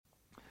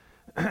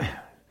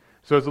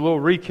So it's a little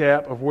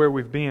recap of where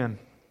we've been.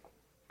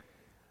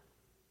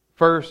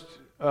 First,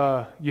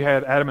 you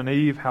had Adam and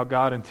Eve, how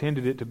God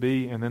intended it to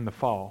be, and then the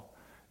fall.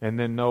 And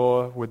then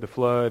Noah with the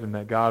flood, and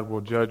that God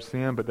will judge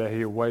sin, but that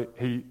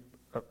He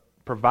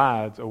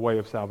provides a way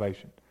of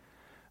salvation.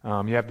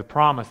 You have the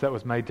promise that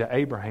was made to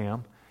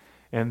Abraham,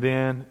 and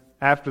then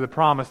after the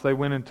promise, they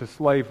went into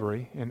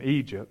slavery in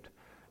Egypt,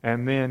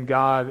 and then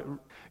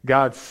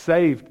God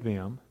saved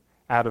them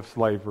out of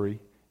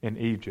slavery in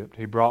Egypt.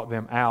 He brought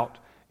them out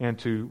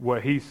into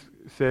what He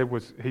said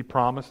was He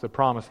promised, the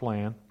promised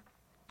land.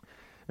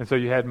 And so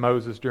you had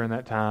Moses during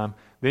that time.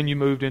 Then you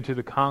moved into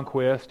the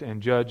conquest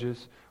and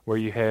Judges, where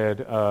you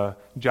had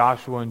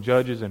Joshua and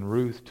Judges and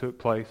Ruth took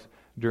place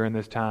during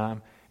this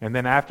time. And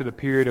then after the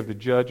period of the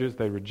Judges,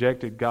 they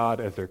rejected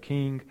God as their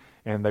king,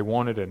 and they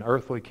wanted an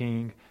earthly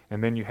king.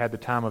 And then you had the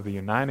time of the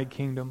United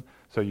Kingdom.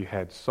 So you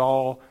had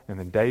Saul, and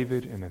then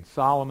David, and then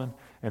Solomon.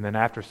 And then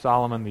after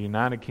Solomon, the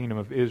United Kingdom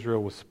of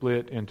Israel was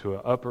split into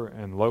an upper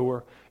and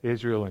lower,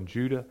 Israel and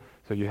Judah.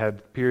 So you had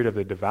the period of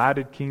the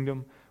divided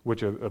kingdom,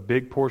 which a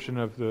big portion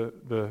of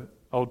the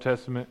Old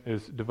Testament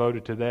is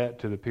devoted to that,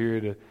 to the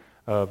period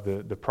of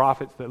the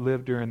prophets that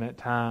lived during that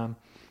time.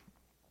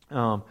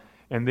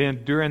 And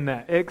then during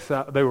that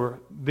exile, they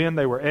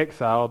were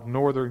exiled.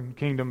 Northern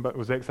kingdom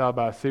was exiled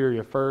by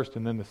Assyria first,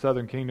 and then the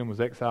southern kingdom was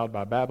exiled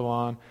by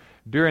Babylon.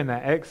 During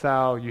that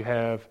exile, you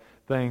have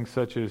things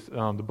such as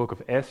the book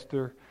of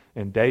Esther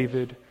and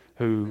David,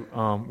 who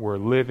were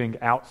living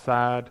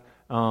outside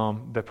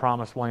the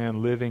promised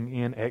land, living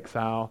in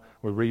exile.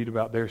 We read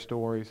about their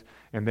stories.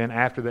 And then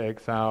after the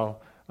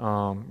exile,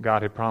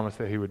 God had promised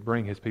that He would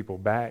bring His people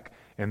back.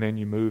 And then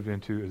you moved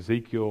into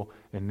Ezekiel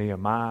and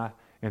Nehemiah.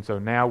 And so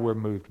now we're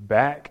moved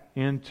back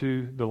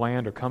into the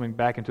land, or coming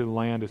back into the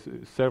land.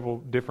 Several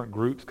different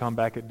groups come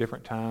back at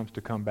different times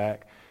to come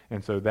back.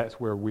 And so that's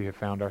where we have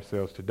found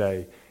ourselves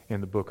today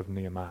in the book of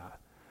Nehemiah.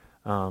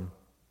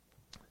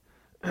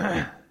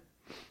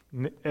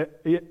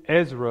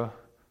 Ezra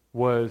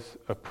was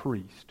a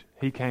priest.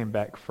 He came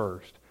back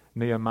first.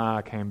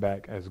 Nehemiah came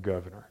back as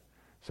governor.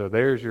 So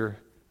there's you're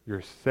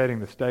setting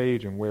the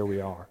stage and where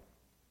we are.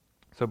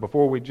 So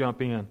before we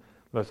jump in,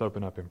 let's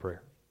open up in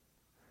prayer.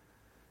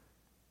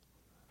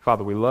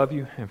 Father, we love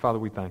You, and Father,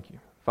 we thank You.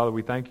 Father,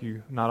 we thank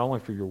You not only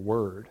for Your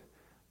word,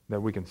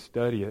 that we can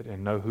study it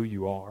and know who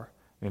You are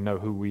and know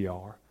who we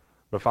are,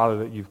 but Father,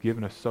 that You've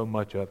given us so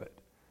much of it.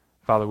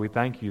 Father, we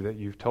thank You that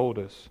You've told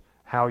us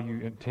how You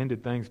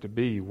intended things to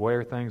be,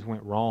 where things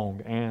went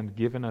wrong, and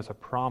given us a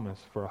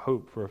promise for a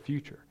hope for a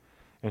future.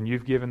 And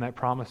You've given that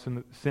promise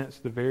since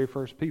the very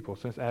first people,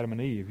 since Adam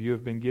and Eve. You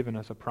have been giving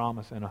us a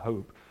promise and a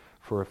hope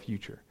for a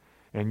future.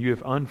 And You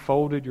have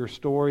unfolded Your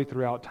story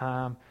throughout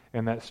time,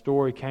 and that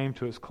story came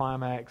to its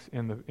climax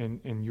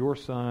in Your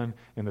Son,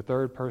 in the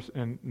third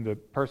person, in the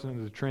person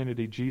of the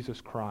Trinity,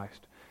 Jesus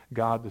Christ,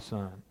 God the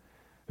Son,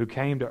 who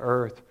came to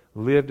earth,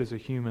 lived as a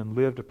human,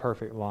 lived a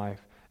perfect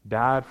life,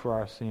 died for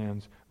our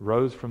sins,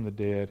 rose from the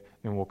dead,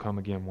 and will come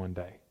again one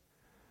day.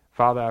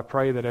 Father, I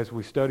pray that as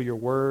we study Your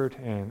word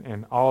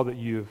and all that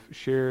You've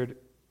shared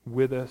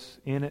with us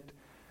in it,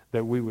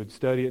 that we would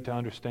study it to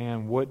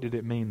understand what did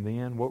it mean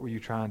then, what were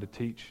You trying to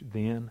teach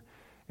then,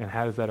 and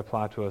how does that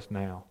apply to us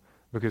now?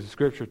 Because the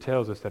Scripture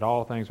tells us that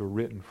all things were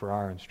written for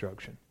our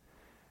instruction.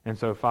 And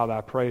so, Father,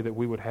 I pray that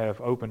we would have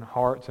open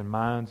hearts and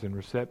minds and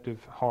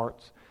receptive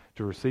hearts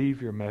to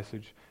receive Your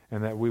message,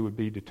 and that we would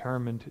be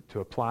determined to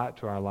apply it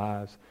to our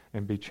lives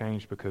and be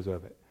changed because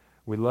of it.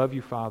 We love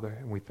You, Father,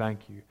 and we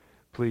thank You.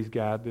 Please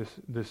guide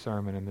this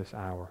sermon in this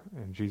hour.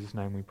 In Jesus'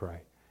 name we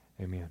pray.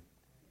 Amen.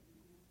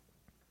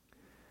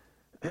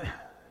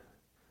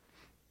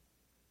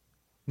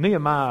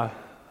 Nehemiah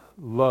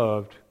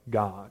loved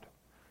God.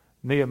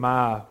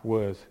 Nehemiah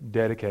was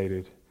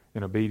dedicated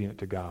and obedient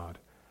to God.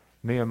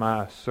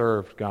 Nehemiah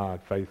served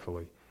God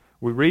faithfully.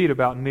 We read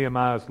about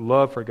Nehemiah's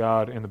love for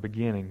God in the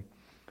beginning.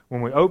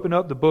 When we open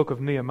up the book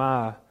of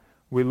Nehemiah,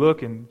 we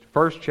look in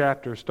first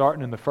chapter,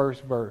 starting in the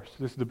first verse.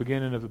 This is the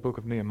beginning of the book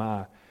of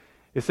Nehemiah.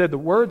 It said, "The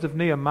words of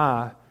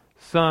Nehemiah,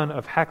 son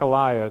of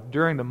Hakaliah,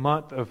 during the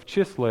month of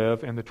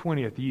Chislev in the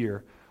 20th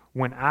year,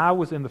 when I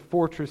was in the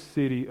fortress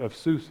city of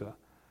Susa.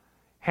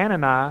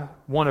 Hanani,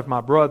 one of my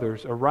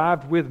brothers,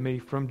 arrived with me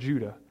from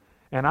Judah,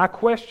 and I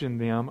questioned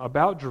them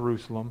about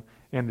Jerusalem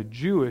and the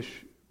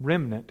Jewish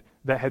remnant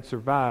that had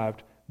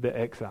survived the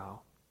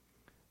exile.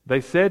 They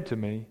said to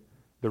me,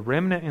 'The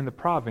remnant in the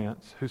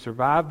province who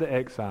survived the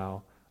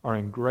exile are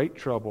in great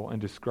trouble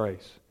and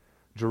disgrace.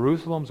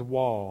 Jerusalem's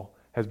wall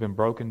has been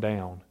broken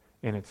down,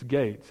 and its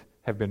gates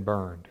have been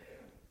burned.'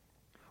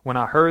 When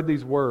I heard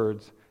these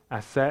words, I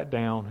sat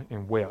down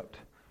and wept.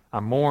 I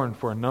mourned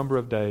for a number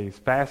of days,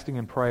 fasting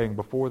and praying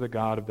before the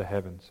God of the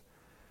heavens.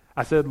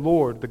 I said,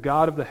 'Lord, the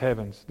God of the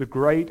heavens, the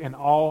great and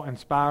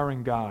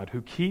awe-inspiring God,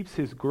 who keeps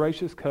His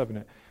gracious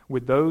covenant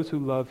with those who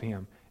love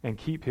Him and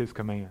keep His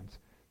commands.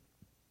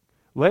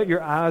 Let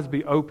Your eyes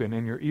be open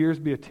and Your ears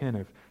be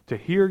attentive to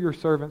hear Your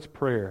servant's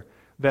prayer,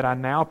 that I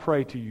now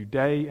pray to You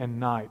day and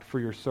night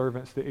for Your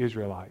servants the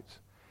Israelites.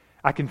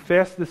 I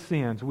confess the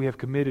sins we have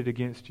committed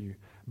against You,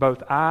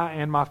 Both I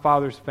and my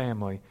father's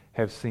family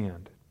have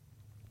sinned.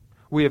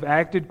 We have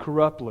acted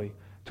corruptly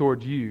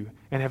toward you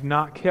and have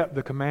not kept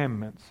the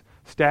commandments,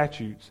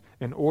 statutes,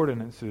 and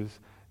ordinances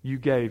you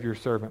gave your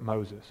servant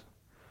Moses.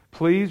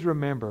 Please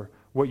remember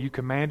what you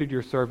commanded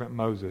your servant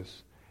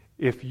Moses.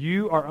 If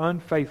you are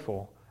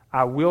unfaithful,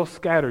 I will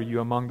scatter you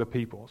among the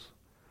peoples.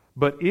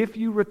 But if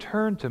you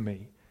return to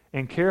me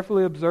and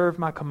carefully observe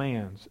my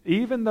commands,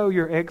 even though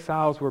your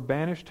exiles were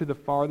banished to the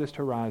farthest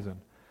horizon,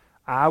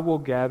 I will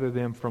gather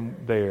them from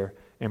there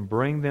and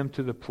bring them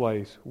to the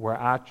place where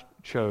I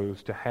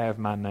chose to have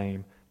my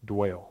name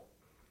dwell.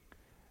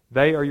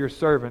 They are your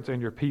servants and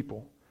your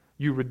people.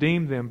 You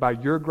redeemed them by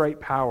your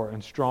great power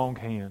and strong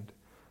hand.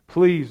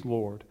 Please,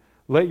 Lord,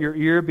 let your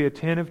ear be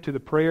attentive to the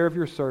prayer of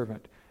your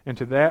servant and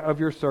to that of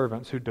your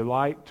servants who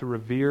delight to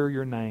revere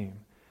your name.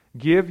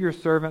 Give your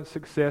servant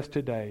success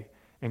today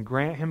and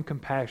grant him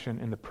compassion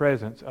in the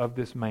presence of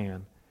this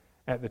man.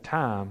 At the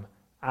time,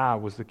 I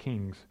was the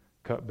king's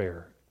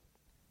cupbearer.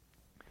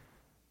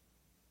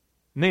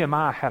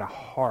 Nehemiah had a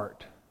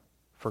heart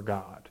for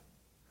God.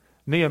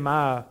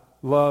 Nehemiah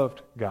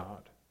loved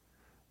God.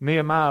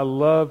 Nehemiah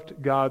loved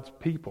God's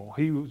people.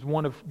 He was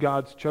one of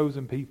God's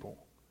chosen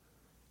people,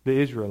 the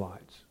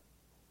Israelites.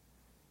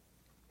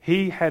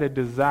 He had a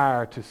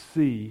desire to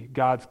see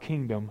God's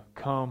kingdom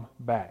come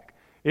back.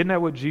 Isn't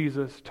that what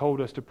Jesus told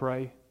us to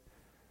pray?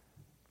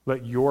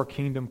 Let your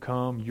kingdom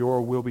come,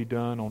 your will be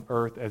done on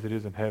earth as it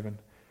is in heaven.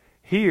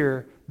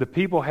 Here, the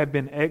people have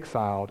been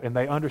exiled, and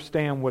they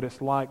understand what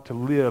it's like to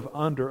live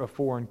under a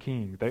foreign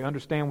king. They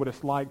understand what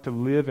it's like to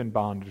live in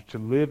bondage, to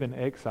live in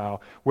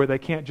exile, where they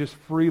can't just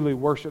freely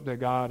worship their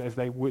God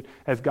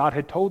as God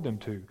had told them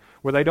to,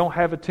 where they don't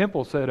have a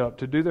temple set up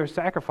to do their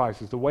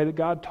sacrifices the way that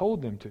God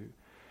told them to.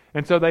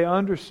 And so they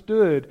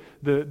understood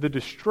the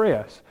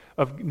distress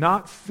of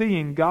not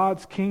seeing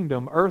God's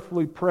kingdom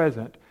earthly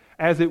present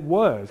as it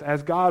was,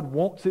 as God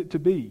wants it to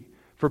be,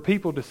 for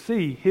people to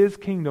see His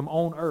kingdom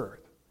on earth.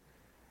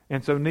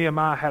 And so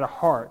Nehemiah had a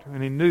heart,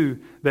 and he knew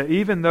that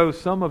even though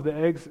some of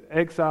the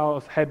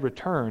exiles had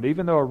returned,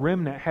 even though a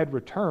remnant had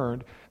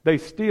returned, they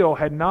still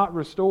had not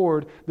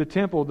restored the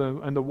temple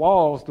and the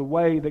walls the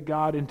way that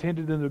God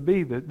intended them to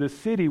be. The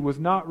city was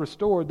not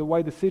restored the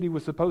way the city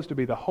was supposed to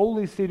be. The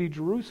holy city,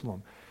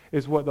 Jerusalem,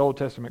 is what the Old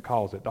Testament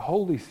calls it, the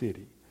holy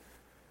city.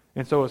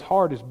 And so his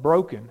heart is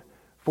broken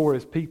for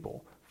his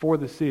people, for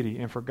the city,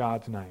 and for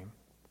God's name.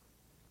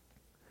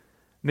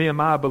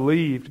 Nehemiah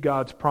believed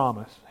God's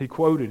promise. He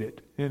quoted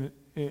it.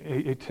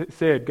 It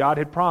said, God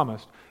had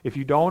promised, if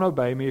you don't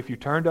obey me, if you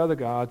turn to other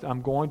gods,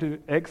 I'm going to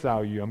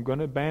exile you. I'm going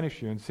to banish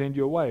you and send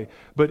you away.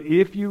 But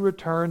if you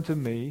return to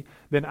me,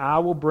 then I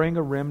will bring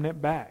a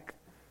remnant back.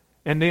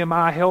 And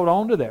Nehemiah held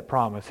on to that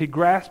promise. He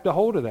grasped a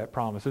hold of that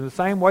promise in the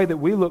same way that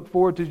we look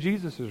forward to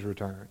Jesus'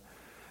 return.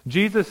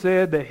 Jesus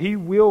said that He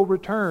will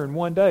return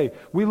one day.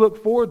 We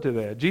look forward to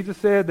that. Jesus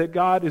said that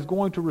God is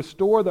going to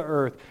restore the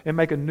earth and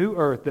make a new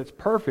earth that's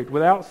perfect,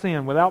 without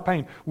sin, without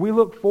pain. We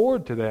look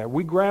forward to that.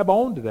 We grab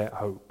on to that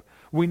hope.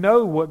 We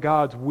know what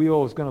God's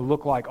will is going to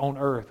look like on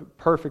earth,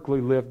 perfectly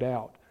lived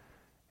out.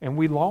 And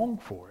we long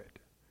for it.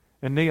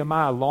 And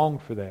Nehemiah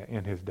longed for that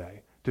in his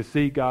day, to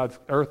see God's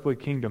earthly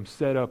kingdom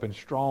set up and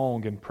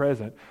strong and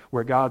present,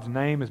 where God's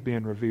name is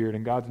being revered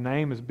and God's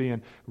name is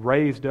being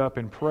raised up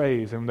in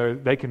praise, and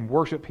they can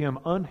worship Him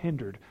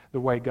unhindered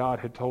the way God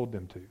had told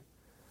them to.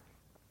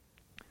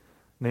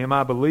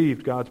 Nehemiah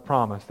believed God's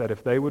promise that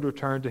if they would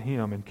return to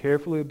Him and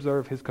carefully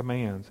observe His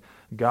commands,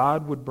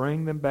 God would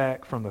bring them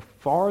back from the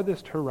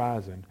farthest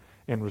horizon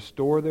and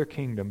restore their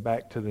kingdom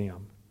back to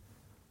them.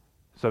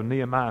 So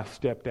Nehemiah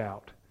stepped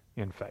out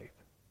in faith.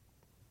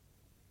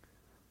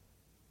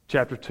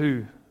 Chapter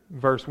 2,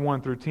 verse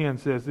 1 through 10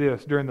 says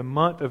this: During the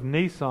month of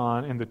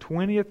Nisan, in the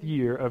 20th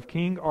year of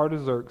King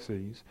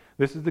Artaxerxes,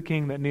 this is the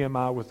king that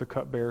Nehemiah was the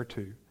cupbearer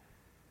to,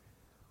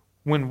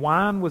 when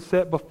wine was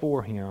set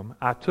before him,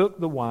 I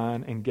took the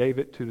wine and gave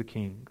it to the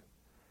king.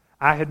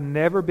 I had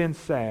never been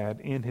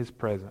sad in his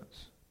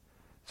presence.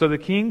 So the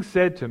king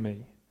said to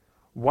me,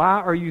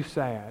 why are you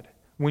sad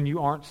when you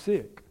aren't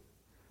sick?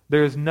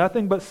 There is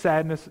nothing but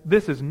sadness.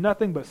 This is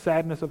nothing but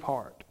sadness of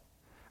heart.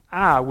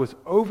 I was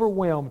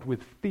overwhelmed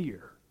with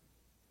fear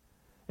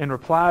and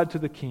replied to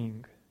the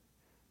king,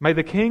 may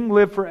the king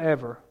live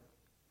forever.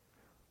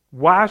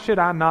 Why should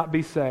I not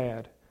be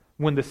sad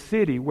when the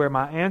city where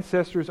my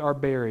ancestors are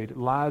buried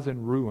lies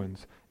in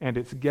ruins and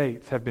its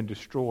gates have been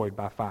destroyed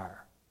by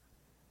fire?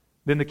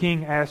 Then the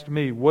king asked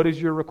me, what is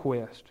your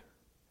request?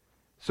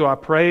 So I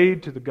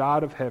prayed to the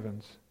God of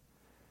heavens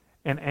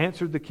and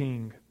answered the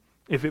king,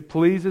 if it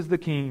pleases the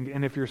king,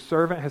 and if your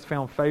servant has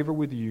found favor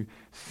with you,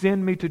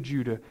 send me to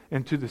Judah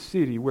and to the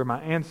city where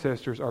my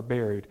ancestors are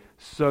buried,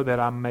 so that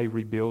I may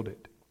rebuild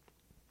it.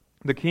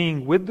 The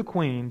king, with the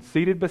queen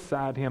seated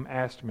beside him,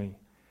 asked me,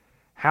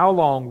 how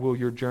long will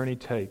your journey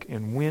take,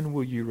 and when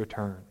will you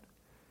return?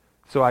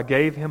 So I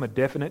gave him a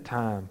definite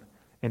time,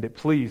 and it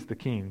pleased the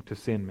king to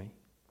send me.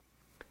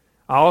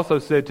 I also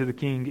said to the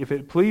king, if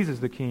it pleases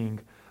the king,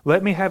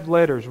 let me have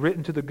letters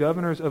written to the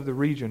governors of the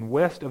region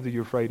west of the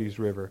Euphrates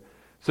River,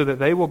 so that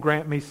they will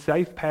grant me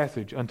safe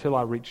passage until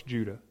I reach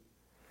Judah.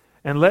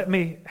 And let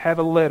me have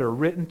a letter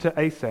written to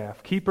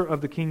Asaph, keeper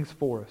of the king's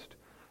forest,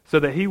 so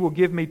that he will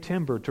give me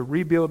timber to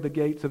rebuild the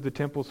gates of the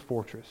temple's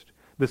fortress,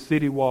 the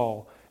city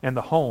wall, and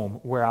the home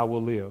where I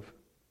will live.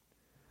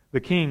 The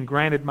king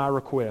granted my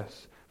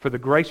requests, for the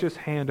gracious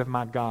hand of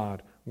my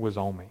God was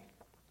on me.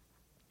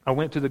 I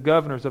went to the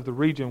governors of the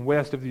region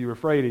west of the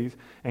Euphrates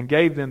and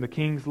gave them the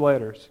king's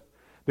letters.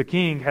 The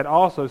king had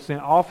also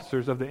sent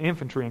officers of the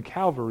infantry and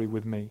cavalry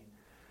with me.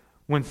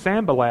 When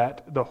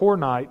Sanballat the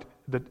Horonite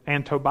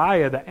and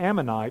Tobiah the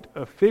Ammonite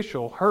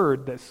official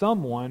heard that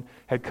someone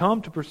had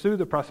come to pursue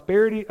the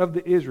prosperity of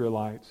the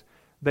Israelites,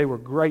 they were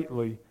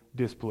greatly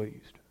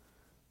displeased.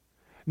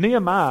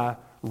 Nehemiah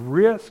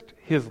risked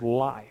his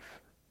life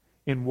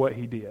in what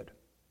he did.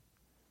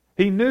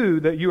 He knew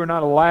that you are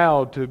not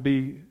allowed to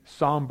be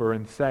somber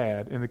and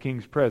sad in the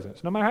king's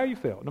presence. No matter how you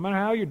felt, no matter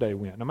how your day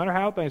went, no matter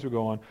how things were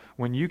going,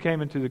 when you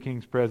came into the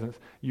king's presence,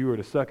 you were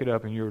to suck it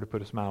up and you were to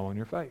put a smile on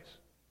your face.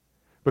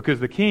 Because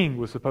the king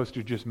was supposed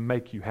to just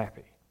make you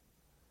happy.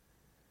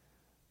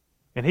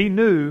 And he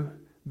knew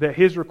that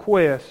his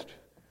request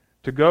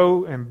to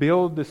go and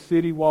build the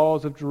city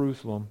walls of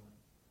Jerusalem,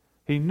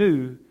 he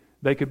knew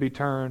they could be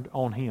turned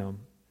on him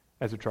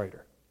as a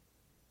traitor.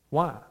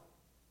 Why?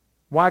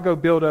 Why go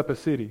build up a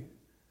city?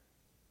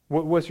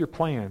 What's your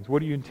plans?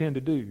 What do you intend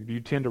to do? Do you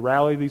intend to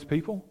rally these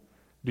people?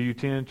 Do you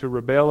intend to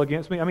rebel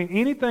against me? I mean,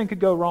 anything could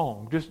go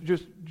wrong.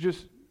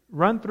 Just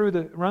run through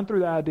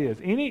the ideas.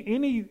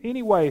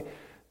 Any way.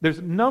 There's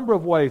a number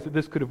of ways that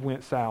this could have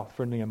went south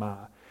for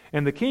Nehemiah.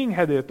 And the king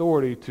had the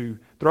authority to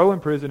throw in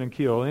prison and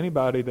kill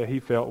anybody that he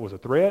felt was a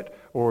threat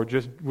or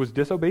just was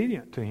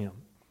disobedient to him.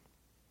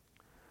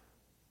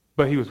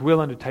 But he was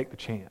willing to take the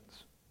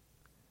chance.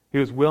 He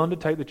was willing to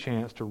take the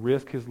chance to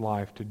risk his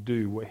life to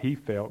do what he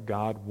felt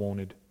God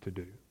wanted to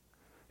do.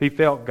 He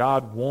felt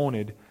God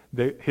wanted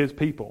his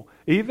people,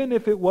 even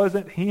if it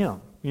wasn't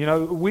him. You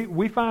know,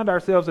 we find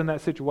ourselves in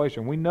that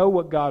situation. We know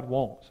what God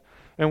wants.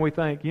 And we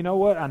think, you know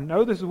what, I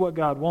know this is what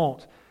God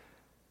wants.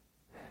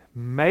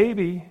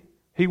 Maybe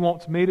he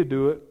wants me to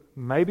do it,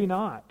 maybe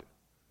not.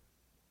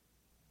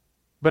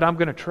 But I'm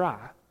going to try.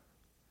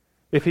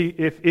 If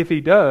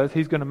he does,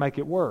 he's going to make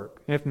it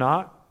work. If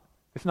not,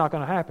 it's not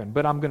going to happen,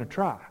 but I'm going to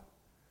try.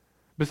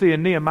 But see,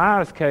 in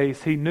Nehemiah's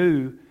case, he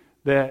knew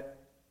that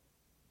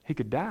he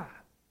could die.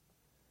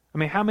 I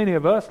mean, how many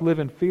of us live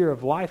in fear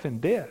of life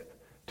and death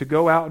to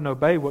go out and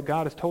obey what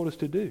God has told us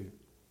to do?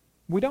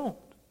 We don't.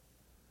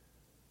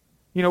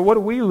 You know, what do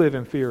we live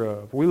in fear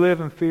of? We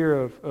live in fear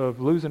of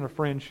losing a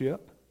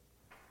friendship.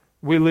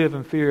 We live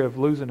in fear of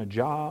losing a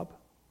job,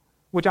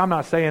 which I'm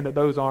not saying that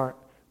those aren't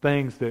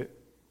things that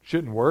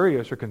shouldn't worry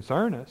us or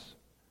concern us.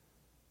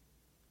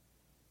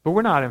 But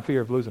we're not in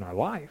fear of losing our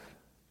life.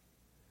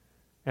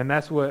 And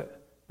that's what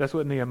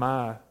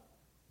Nehemiah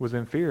was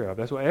in fear of.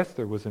 That's what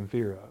Esther was in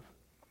fear of.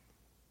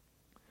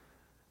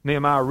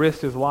 Nehemiah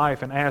risked his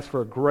life and asked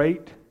for a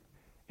great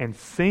and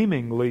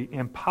seemingly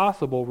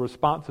impossible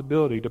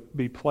responsibility to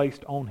be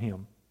placed on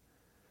him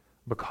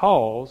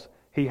because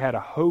he had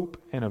a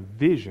hope and a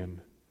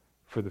vision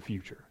for the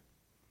future.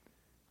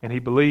 And he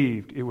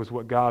believed it was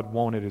what God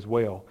wanted as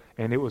well.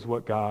 And if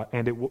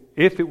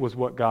it was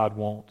what God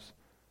wants,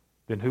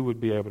 then who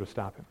would be able to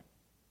stop him?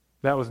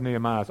 That was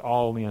Nehemiah's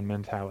all-in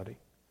mentality.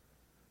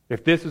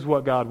 If this is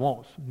what God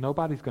wants,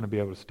 nobody's going to be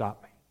able to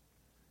stop me.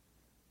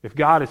 If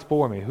God is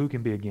for me, who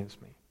can be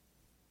against me?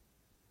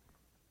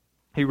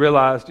 He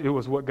realized it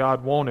was what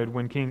God wanted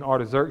when King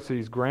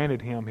Artaxerxes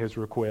granted him his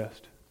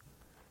request.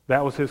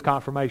 That was his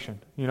confirmation.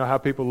 You know how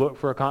people look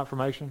for a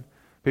confirmation?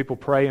 People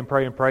pray and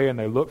pray and pray, and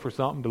they look for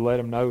something to let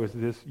them know, is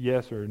this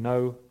yes or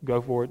no,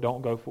 go for it,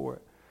 don't go for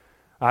it.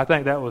 I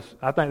think that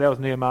was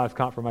Nehemiah's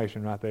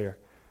confirmation right there.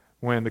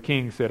 When the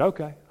king said,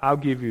 okay, I'll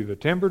give you the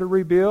timber to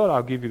rebuild,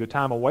 I'll give you the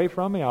time away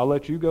from me, I'll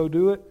let you go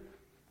do it.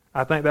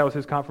 I think that was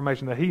his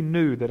confirmation that he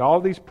knew that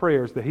all these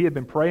prayers that he had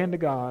been praying to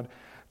God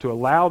to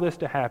allow this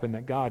to happen,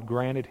 that God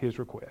granted his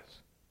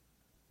requests.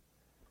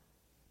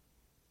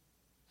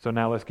 So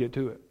now let's get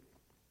to it.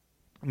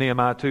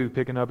 Nehemiah 2,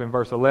 picking up in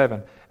verse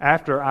 11.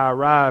 After I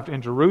arrived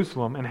in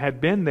Jerusalem and had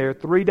been there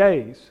 3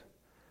 days,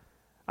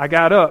 I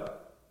got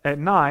up at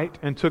night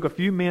and took a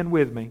few men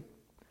with me.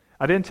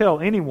 I didn't tell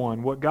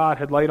anyone what God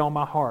had laid on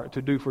my heart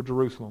to do for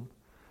Jerusalem.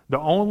 The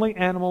only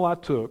animal I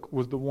took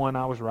was the one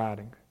I was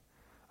riding.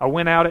 I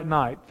went out at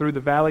night through the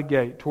valley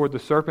gate toward the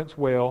Serpent's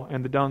Well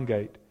and the Dung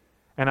Gate,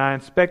 and I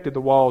inspected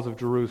the walls of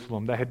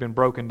Jerusalem that had been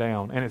broken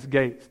down and its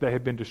gates that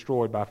had been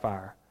destroyed by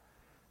fire.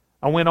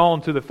 I went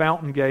on to the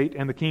Fountain Gate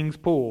and the King's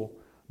Pool,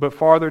 but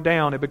farther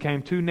down it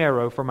became too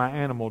narrow for my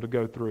animal to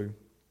go through.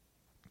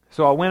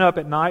 So I went up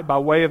at night by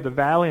way of the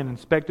valley and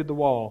inspected the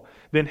wall.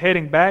 Then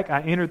heading back,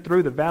 I entered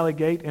through the valley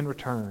gate and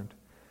returned.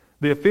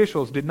 The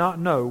officials did not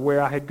know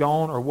where I had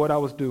gone or what I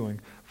was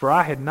doing, for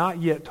I had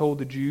not yet told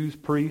the Jews,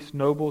 priests,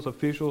 nobles,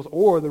 officials,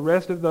 or the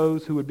rest of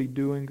those who would be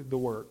doing the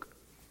work.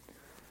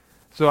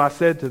 So I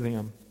said to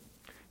them,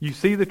 "You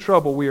see the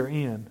trouble we are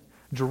in.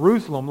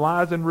 Jerusalem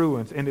lies in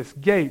ruins, and its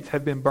gates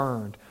have been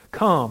burned.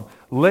 Come,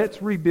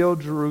 let's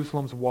rebuild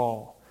Jerusalem's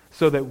wall,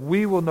 so that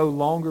we will no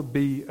longer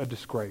be a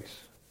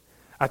disgrace.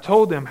 I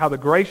told them how the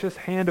gracious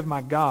hand of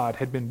my God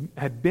had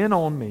been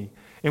on me,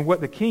 and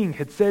what the king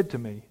had said to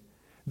me.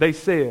 They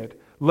said,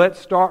 let's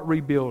start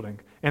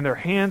rebuilding, and their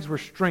hands were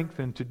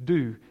strengthened to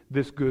do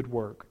this good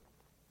work.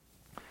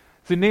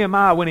 See,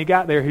 Nehemiah, when he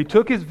got there, he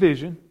took his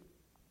vision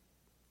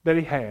that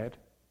he had.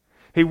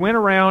 He went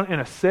around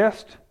and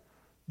assessed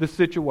the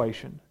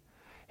situation.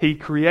 He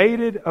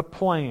created a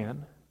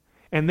plan,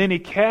 and then he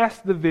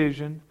cast the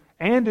vision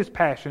and his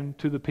passion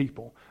to the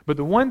people. But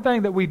the one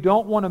thing that we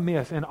don't want to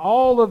miss in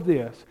all of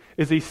this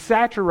is he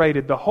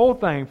saturated the whole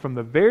thing from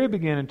the very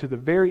beginning to the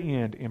very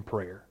end in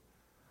prayer.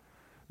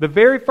 The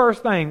very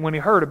first thing when he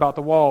heard about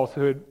the walls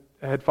who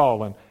had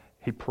fallen,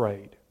 he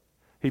prayed.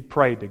 He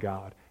prayed to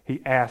God.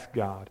 He asked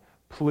God,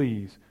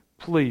 please,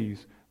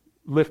 please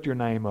lift your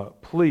name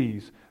up.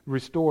 Please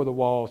restore the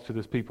walls to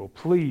this people.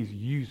 Please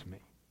use me.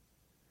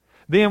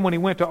 Then when he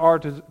went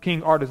to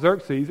King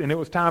Artaxerxes, and it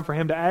was time for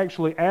him to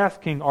actually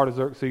ask King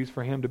Artaxerxes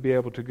for him to be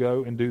able to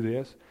go and do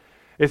this,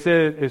 it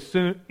said as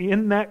soon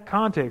in that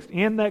context,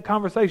 in that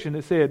conversation,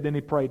 it said, then he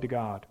prayed to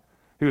God.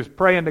 He was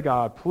praying to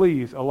God,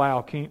 please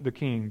allow the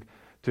king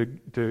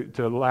to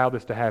allow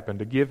this to happen,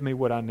 to give me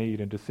what I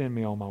need and to send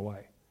me on my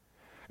way.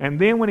 And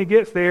then when he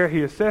gets there, he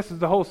assesses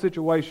the whole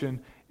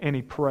situation and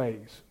he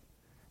prays.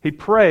 He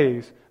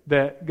prays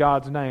that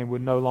God's name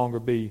would no longer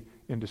be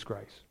in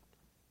disgrace.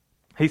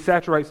 He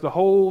saturates the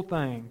whole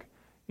thing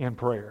in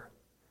prayer.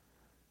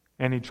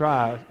 And he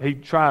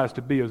tries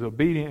to be as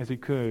obedient as he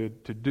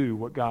could to do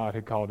what God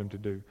had called him to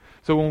do.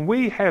 So when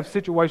we have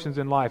situations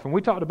in life, and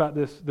we talked about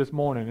this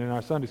morning in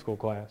our Sunday school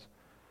class,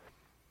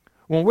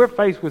 when we're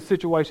faced with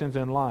situations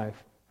in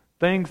life,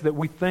 things that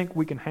we think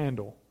we can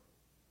handle,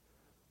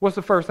 what's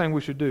the first thing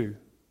we should do?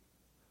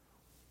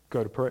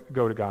 Go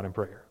to God in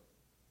prayer.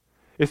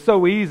 It's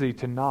so easy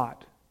to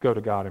not go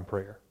to God in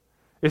prayer.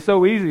 It's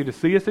so easy to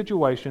see a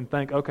situation,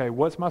 think, okay,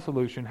 what's my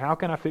solution? How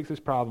can I fix this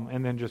problem?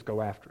 And then just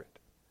go after it.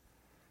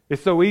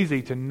 It's so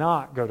easy to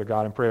not go to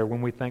God in prayer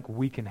when we think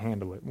we can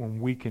handle it, when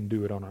we can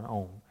do it on our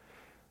own.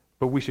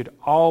 But we should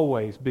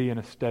always be in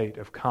a state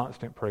of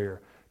constant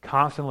prayer,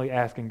 constantly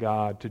asking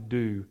God to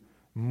do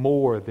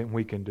more than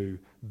we can do,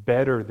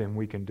 better than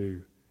we can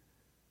do,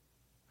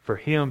 for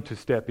Him to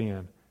step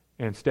in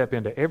and step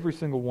into every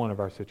single one of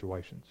our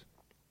situations.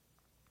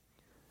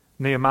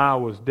 Nehemiah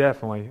was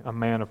definitely a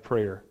man of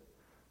prayer.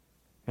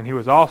 And he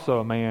was also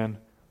a man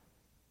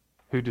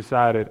who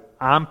decided,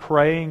 I'm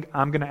praying,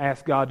 I'm going to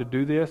ask God to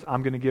do this,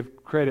 I'm going to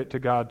give credit to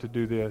God to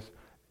do this,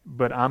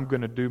 but I'm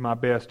going to do my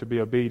best to be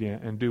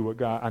obedient and do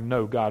what I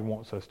know God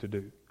wants us to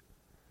do.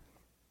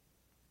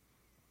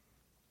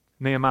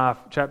 Nehemiah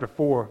chapter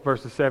 4,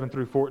 verses 7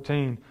 through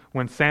 14,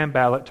 when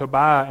Sanballat,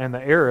 Tobiah, and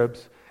the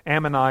Arabs,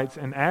 Ammonites,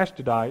 and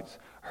Ashdodites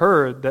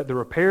heard that the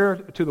repair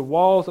to the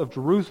walls of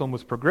Jerusalem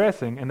was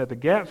progressing and that the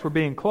gaps were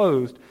being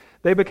closed,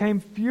 they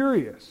became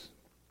furious.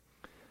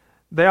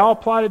 They all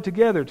plotted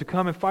together to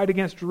come and fight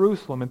against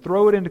Jerusalem and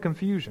throw it into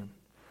confusion.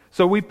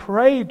 So we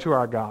prayed to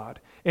our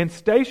God and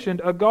stationed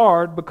a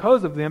guard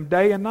because of them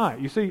day and night.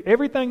 You see,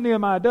 everything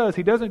Nehemiah does,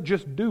 he doesn't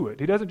just do it.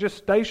 He doesn't just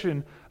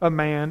station a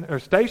man or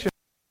station.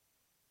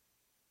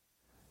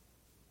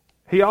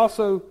 He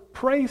also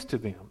prays to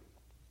them.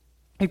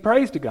 He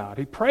prays to God.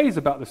 He prays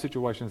about the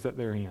situations that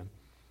they're in.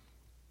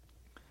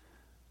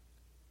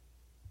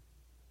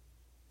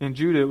 In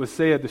Judah it was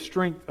said, the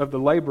strength of the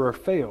laborer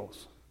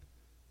fails.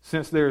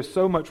 Since there is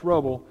so much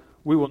rubble,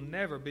 we will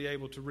never be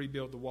able to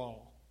rebuild the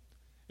wall.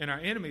 And our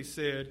enemies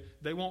said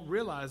they won't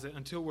realize it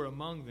until we're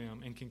among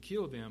them and can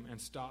kill them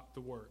and stop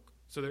the work.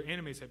 So their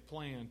enemies had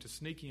planned to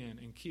sneak in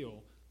and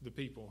kill the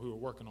people who were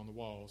working on the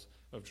walls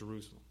of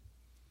Jerusalem.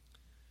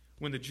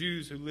 When the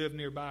Jews who lived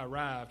nearby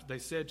arrived, they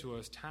said to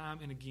us time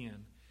and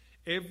again,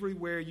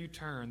 everywhere you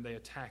turn, they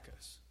attack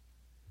us.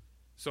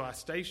 So I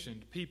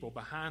stationed people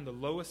behind the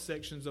lowest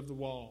sections of the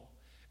wall.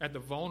 At the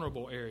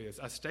vulnerable areas,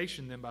 I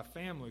stationed them by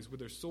families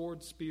with their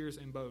swords, spears,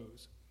 and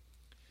bows.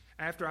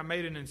 After I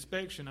made an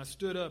inspection, I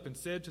stood up and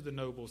said to the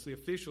nobles, the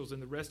officials,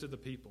 and the rest of the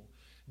people,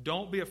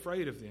 don't be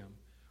afraid of them.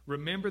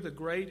 Remember the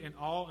great and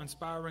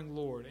awe-inspiring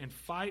Lord, and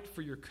fight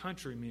for your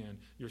countrymen,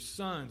 your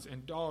sons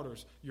and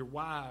daughters, your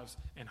wives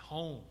and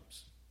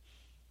homes.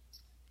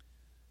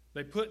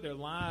 They put their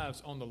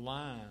lives on the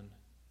line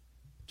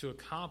to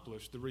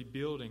accomplish the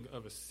rebuilding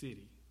of a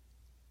city,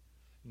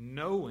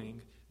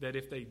 knowing that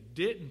if they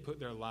didn't put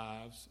their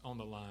lives on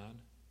the line,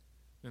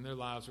 then their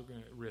lives were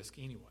going to risk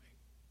anyway.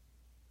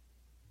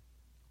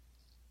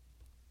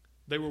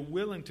 They were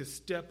willing to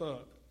step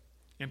up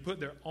and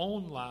put their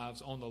own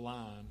lives on the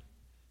line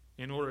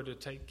in order to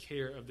take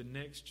care of the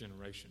next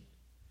generation,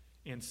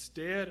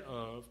 instead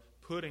of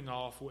putting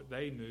off what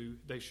they knew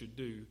they should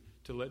do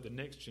to let the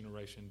next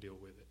generation deal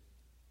with it.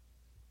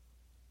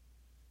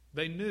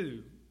 They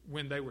knew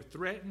when they were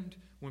threatened,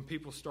 when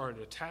people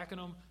started attacking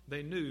them,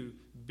 they knew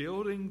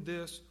building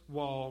this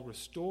wall,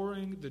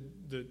 restoring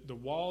the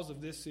walls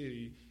of this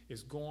city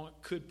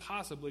could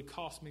possibly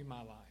cost me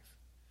my life.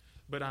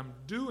 But I'm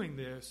doing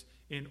this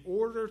in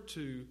order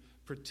to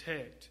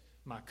protect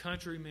my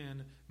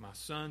countrymen, my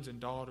sons and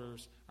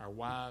daughters, our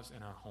wives,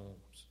 and our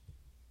homes.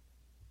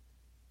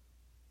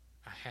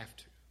 I have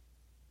to.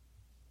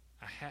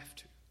 I have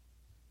to.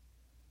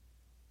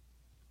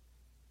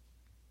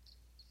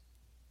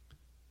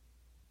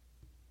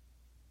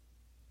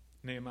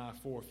 Nehemiah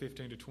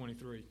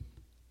 4:15-23.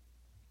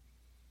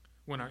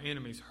 When our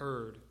enemies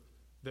heard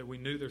that we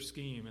knew their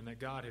scheme and that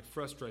God had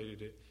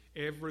frustrated it,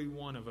 every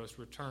one of us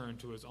returned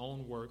to his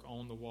own work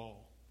on the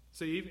wall.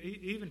 See,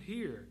 even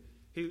here,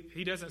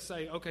 he doesn't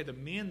say, okay, the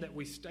men that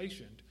we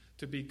stationed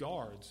to be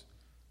guards,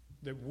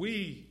 that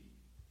we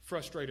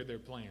frustrated their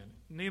plan.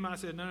 Nehemiah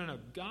said, no,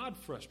 God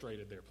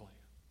frustrated their plan.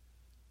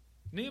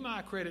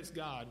 Nehemiah credits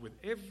God with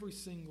every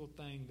single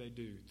thing they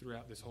do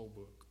throughout this whole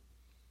book.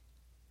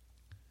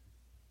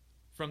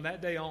 From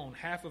that day on,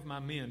 half of my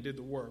men did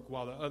the work,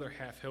 while the other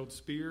half held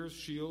spears,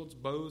 shields,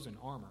 bows, and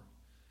armor.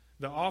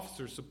 The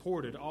officers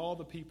supported all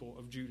the people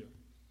of Judah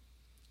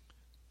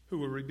who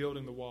were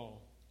rebuilding the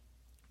wall.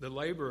 The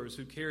laborers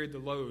who carried the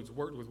loads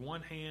worked with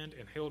one hand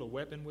and held a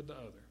weapon with the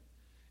other.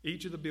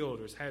 Each of the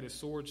builders had his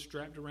sword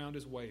strapped around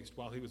his waist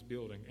while he was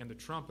building, and the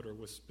trumpeter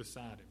was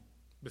beside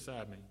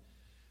me.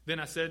 Then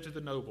I said to the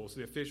nobles,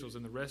 the officials,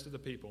 and the rest of the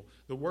people,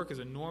 the work is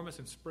enormous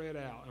and spread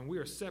out, and we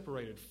are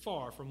separated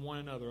far from one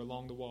another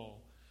along the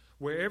wall.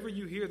 Wherever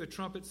you hear the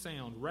trumpet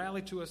sound,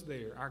 rally to us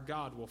there. Our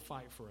God will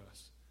fight for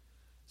us.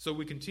 So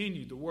we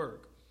continued the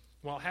work,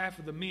 while half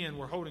of the men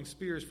were holding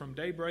spears from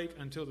daybreak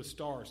until the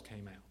stars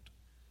came out.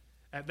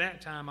 At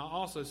that time I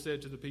also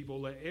said to the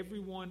people, let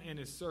everyone and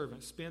his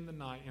servant spend the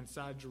night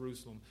inside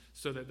Jerusalem,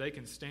 so that they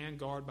can stand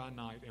guard by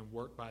night and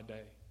work by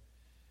day.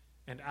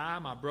 And I,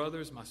 my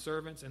brothers, my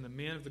servants, and the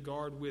men of the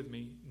guard with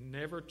me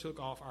never took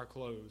off our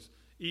clothes.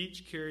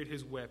 Each carried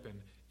his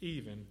weapon,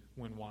 even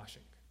when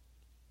washing.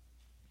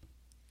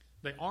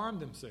 They armed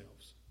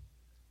themselves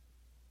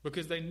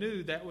because they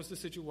knew that was the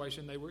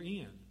situation they were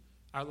in.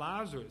 Our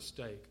lives are at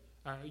stake.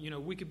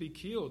 We could be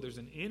killed. There's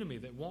an enemy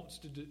that wants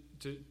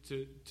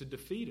to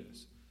defeat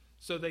us.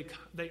 So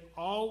they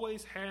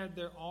always had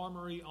their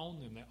armory on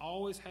them. They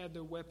always had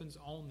their weapons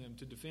on them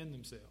to defend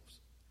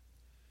themselves.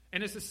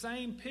 And it's the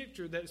same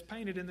picture that's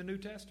painted in the New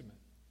Testament.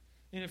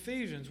 In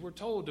Ephesians, we're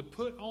told to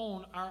put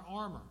on our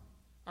armor,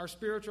 our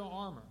spiritual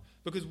armor,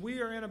 because we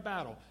are in a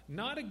battle,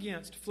 not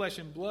against flesh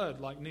and blood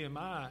like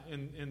Nehemiah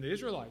and the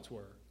Israelites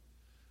were,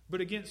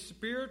 but against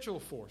spiritual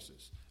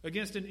forces,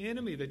 against an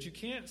enemy that you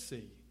can't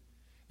see,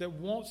 that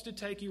wants to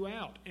take you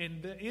out.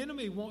 And the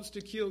enemy wants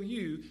to kill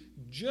you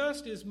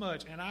just as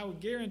much, and I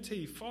would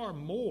guarantee far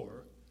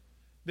more,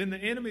 than the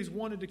enemies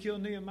wanted to kill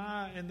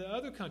Nehemiah and the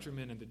other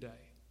countrymen in the day.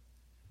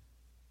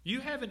 You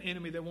have an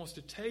enemy that wants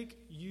to take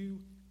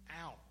you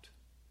out,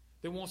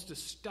 that wants to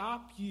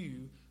stop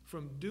you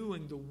from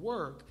doing the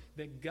work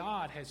that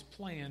God has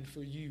planned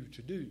for you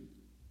to do.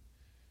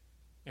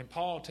 And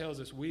Paul tells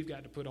us we've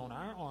got to put on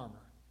our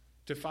armor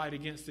to fight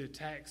against the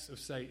attacks of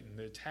Satan,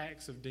 the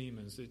attacks of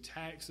demons, the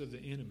attacks of the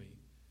enemy.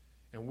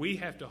 And we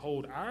have to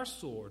hold our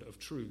sword of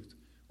truth,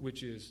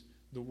 which is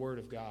the Word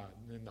of God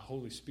and the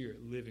Holy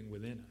Spirit living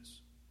within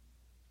us.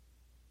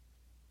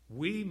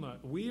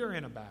 We are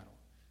in a battle.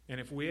 And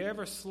if we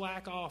ever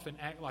slack off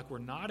and act like we're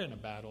not in a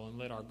battle and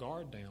let our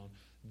guard down,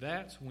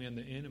 that's when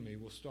the enemy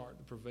will start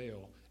to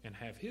prevail and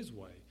have his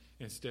way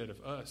instead of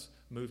us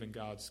moving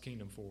God's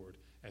kingdom forward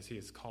as he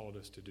has called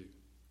us to do.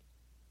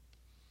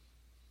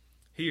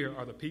 Here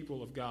are the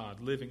people of God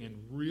living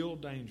in real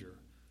danger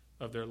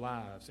of their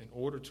lives in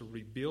order to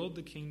rebuild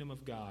the kingdom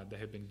of God that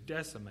had been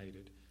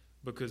decimated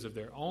because of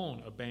their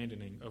own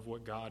abandoning of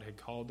what God had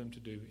called them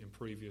to do in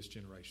previous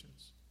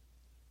generations.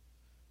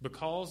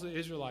 Because the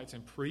Israelites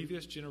in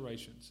previous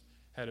generations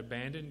had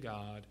abandoned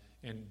God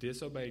and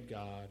disobeyed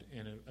God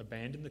and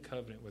abandoned the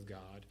covenant with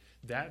God,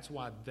 that's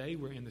why they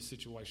were in the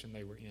situation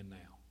they were in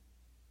now.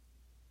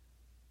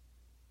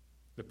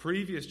 The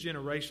previous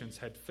generations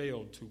had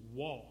failed to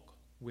walk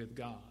with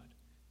God.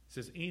 It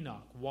says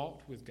Enoch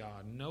walked with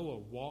God. Noah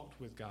walked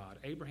with God.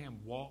 Abraham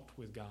walked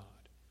with God.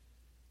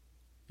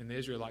 And the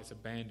Israelites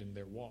abandoned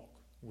their walk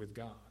with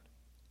God.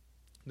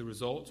 The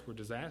results were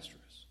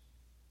disastrous.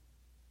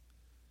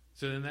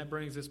 So then that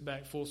brings us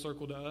back full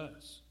circle to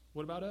us.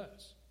 What about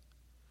us?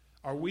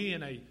 Are we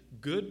in a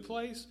good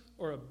place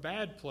or a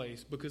bad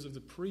place because of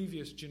the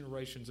previous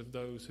generations of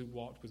those who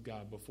walked with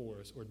God before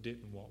us or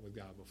didn't walk with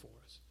God before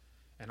us?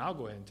 And I'll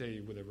go ahead and tell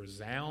you, with a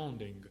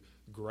resounding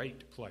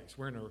great place.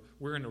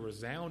 We're in a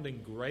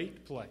resounding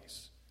great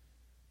place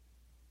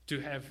to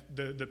have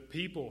the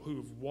people who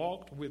have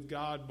walked with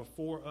God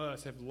before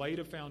us have laid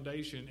a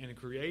foundation and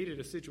created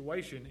a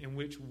situation in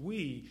which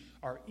we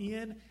are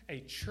in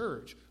a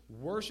church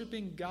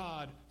worshiping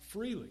God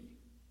freely.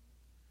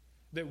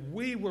 That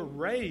we were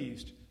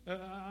raised,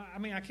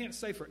 I can't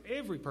say for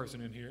every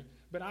person in here,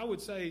 but I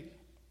would say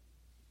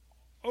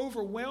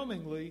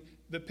overwhelmingly,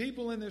 the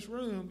people in this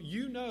room,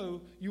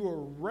 you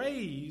were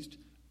raised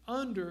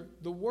under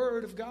the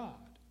Word of God.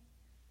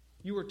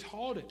 You were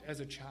taught it as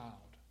a child.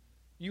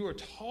 You were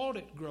taught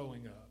it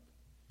growing up.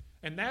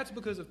 And that's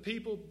because of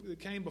people that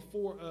came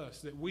before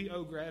us that we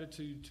owe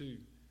gratitude to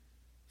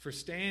for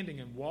standing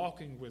and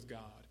walking with God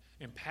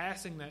and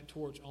passing that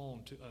torch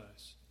on to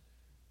us.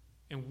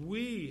 And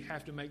we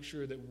have to make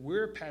sure that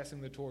we're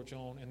passing the torch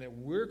on and that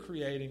we're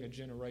creating a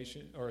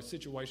generation or a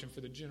situation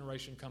for the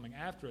generation coming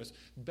after us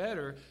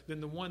better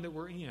than the one that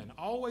we're in.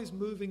 Always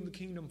moving the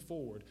kingdom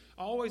forward.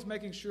 Always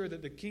making sure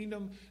that the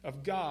kingdom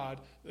of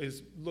God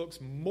looks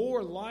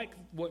more like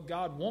what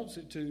God wants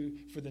it to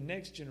for the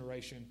next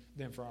generation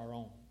than for our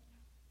own.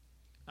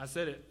 I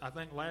said it, I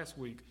think, last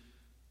week.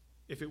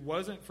 If it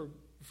wasn't for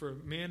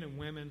men and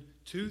women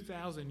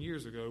 2,000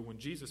 years ago when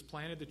Jesus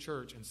planted the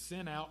church and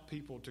sent out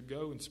people to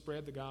go and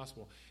spread the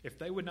gospel, if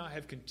they would not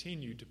have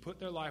continued to put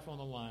their life on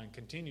the line, to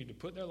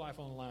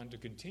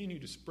continue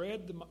to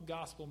spread the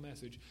gospel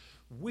message,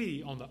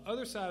 we, on the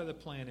other side of the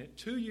planet,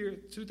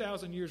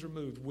 2,000 years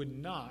removed, would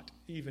not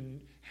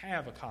even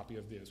have a copy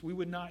of this. We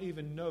would not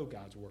even know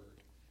God's word.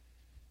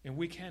 And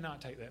we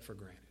cannot take that for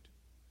granted.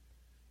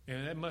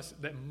 And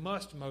that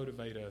must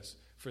motivate us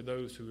for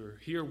those who are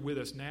here with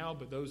us now,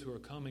 but those who are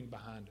coming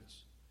behind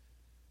us.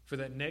 For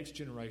that next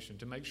generation,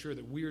 to make sure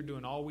that we are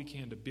doing all we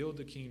can to build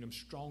the kingdom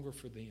stronger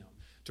for them,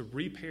 to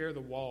repair the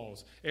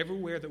walls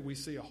everywhere that we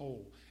see a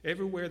hole,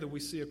 everywhere that we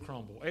see a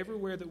crumble,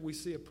 everywhere that we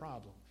see a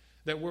problem,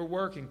 that we're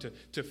working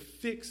to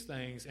fix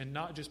things and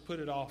not just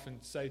put it off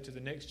and say to the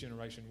next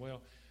generation,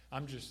 well,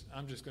 I'm just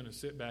going to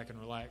sit back and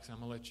relax and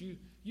I'm going to let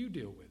you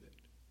deal with it.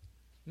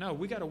 No,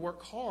 we got to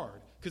work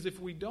hard, because if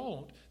we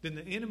don't, then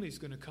the enemy's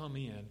going to come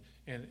in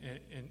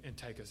and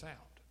take us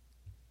out.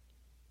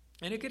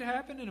 And it could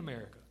happen in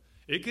America.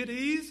 It could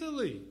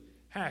easily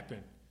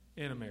happen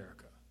in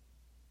America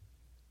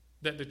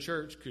that the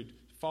church could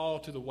fall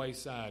to the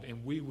wayside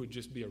and we would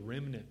just be a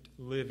remnant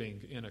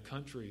living in a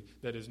country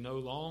that is no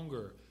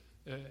longer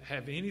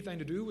have anything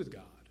to do with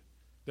God.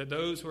 That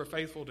those who are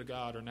faithful to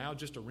God are now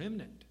just a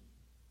remnant.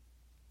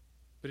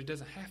 But it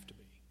doesn't have to be.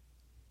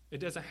 It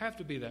doesn't have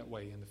to be that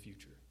way in the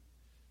future.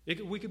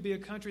 We could be a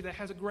country that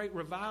has a great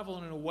revival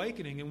and an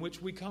awakening in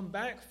which we come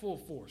back full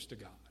force to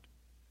God.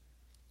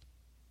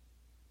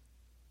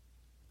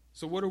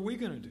 So what are we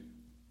going to do?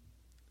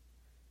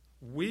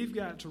 We've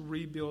got to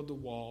rebuild the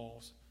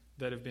walls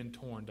that have been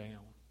torn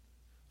down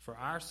for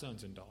our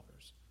sons and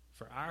daughters,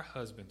 for our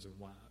husbands and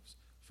wives,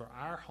 for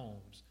our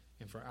homes,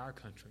 and for our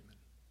countrymen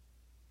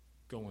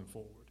going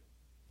forward.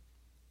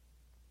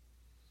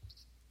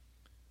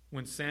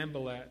 When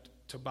Sanballat,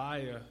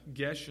 Tobiah,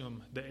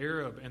 Geshem, the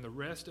Arab, and the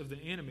rest of the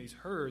enemies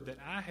heard that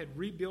I had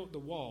rebuilt the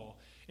wall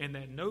and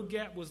that no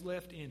gap was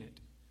left in it,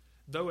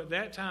 though at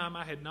that time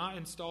I had not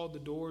installed the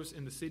doors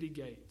in the city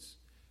gates,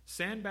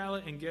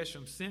 Sanballat and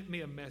Geshem sent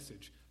me a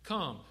message.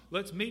 Come,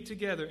 let's meet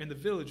together in the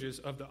villages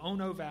of the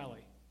Ono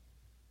Valley.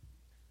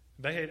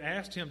 They had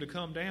asked him to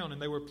come down,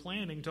 and they were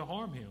planning to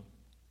harm him.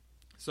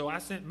 So I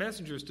sent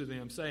messengers to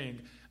them,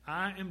 saying,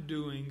 I am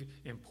doing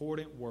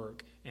important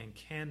work and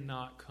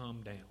cannot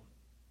come down.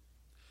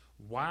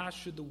 Why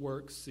should the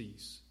work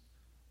cease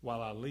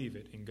while I leave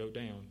it and go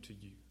down to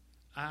you?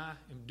 I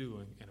am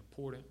doing an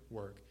important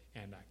work,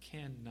 and I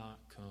cannot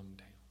come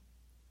down.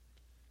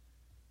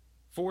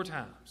 4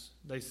 times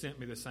they sent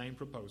me the same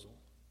proposal,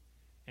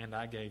 and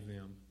I gave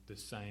them the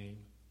same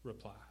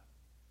reply.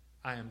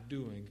 I am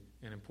doing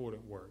an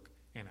important work,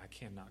 and I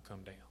cannot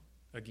come down.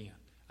 Again,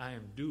 I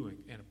am doing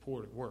an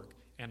important work,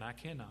 and I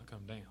cannot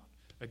come down.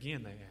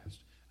 Again, they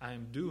asked, I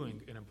am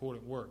doing an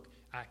important work.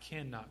 I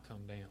cannot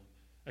come down.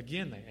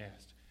 Again, they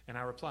asked, and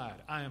I replied,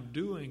 I am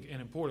doing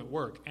an important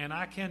work, and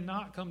I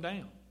cannot come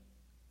down.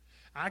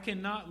 I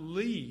cannot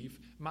leave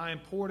my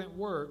important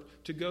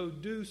work to go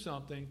do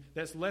something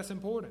that's less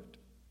important.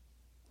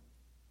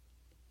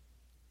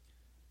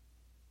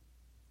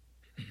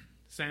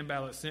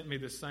 Sanballat sent me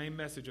the same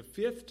message a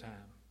 5th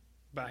time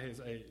by his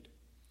aide,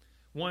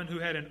 one who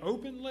had an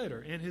open letter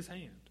in his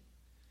hand.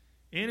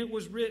 In it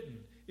was written,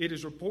 it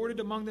is reported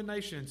among the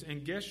nations,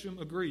 and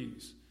Geshem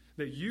agrees,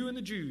 that you and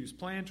the Jews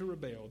plan to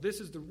rebel. This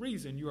is the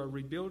reason you are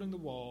rebuilding the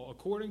wall.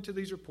 According to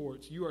these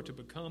reports, you are to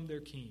become their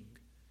king,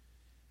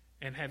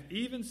 and have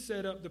even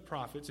set up the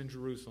prophets in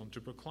Jerusalem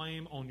to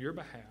proclaim on your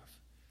behalf,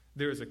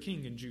 there is a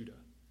king in Judah.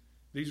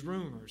 These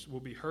rumors will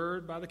be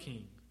heard by the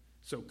king,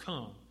 so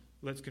come,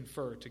 let's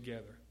confer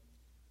together.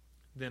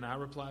 Then I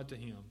replied to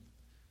him,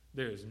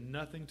 there is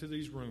nothing to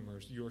these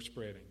rumors you are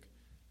spreading.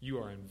 You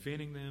are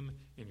inventing them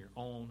in your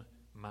own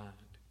mind.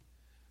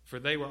 For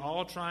they were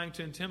all trying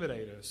to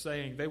intimidate us,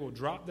 saying they will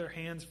drop their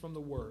hands from the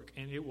work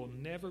and it will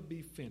never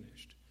be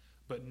finished.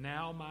 But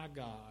now, my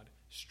God,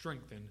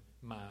 strengthen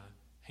my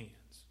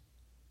hands.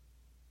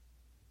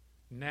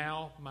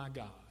 Now, my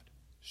God,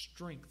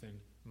 strengthen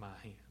my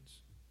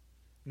hands.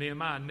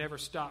 Nehemiah never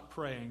stopped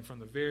praying from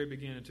the very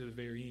beginning to the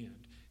very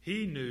end.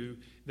 He knew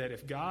that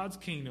if God's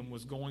kingdom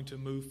was going to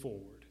move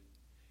forward,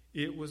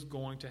 it was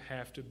going to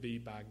have to be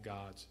by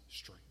God's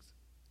strength.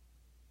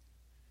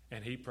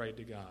 And he prayed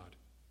to God,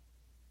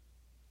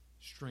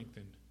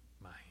 strengthen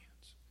my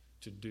hands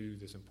to do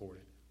this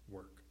important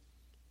work.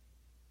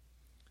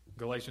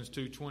 Galatians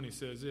 2:20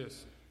 says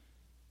this,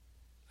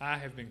 I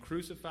have been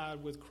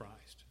crucified with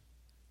Christ,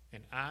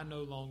 and I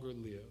no longer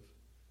live.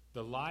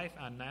 The life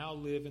I now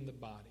live in the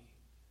body,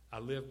 I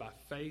live by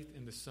faith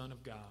in the Son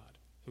of God,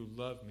 who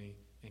loved me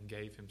and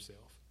gave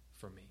himself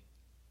for me.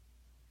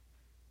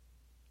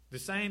 The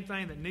same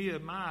thing that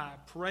Nehemiah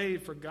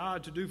prayed for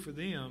God to do for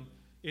them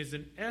is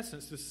in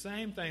essence the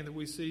same thing that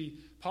we see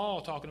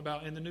Paul talking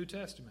about in the New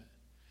Testament.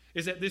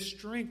 Is that this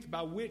strength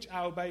by which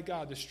I obey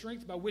God, the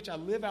strength by which I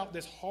live out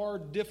this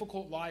hard,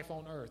 difficult life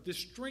on earth, this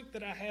strength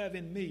that I have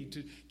in me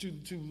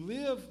to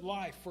live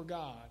life for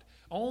God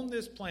on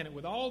this planet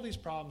with all these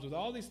problems, with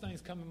all these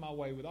things coming my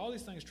way, with all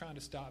these things trying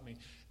to stop me,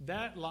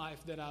 that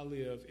life that I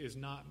live is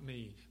not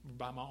me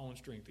by my own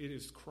strength. It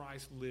is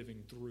Christ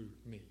living through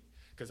me,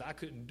 because I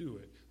couldn't do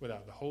it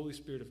without the Holy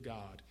Spirit of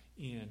God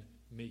in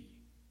me.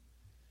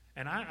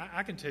 And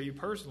I can tell you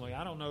personally,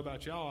 I don't know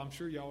about y'all, I'm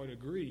sure y'all would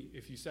agree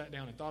if you sat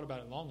down and thought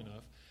about it long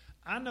enough.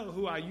 I know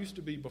who I used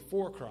to be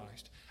before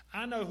Christ.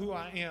 I know who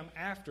I am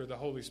after the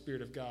Holy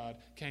Spirit of God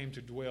came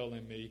to dwell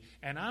in me.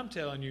 And I'm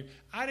telling you,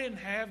 I didn't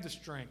have the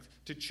strength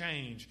to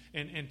change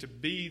and to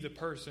be the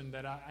person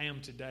that I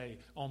am today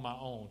on my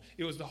own.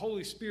 It was the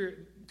Holy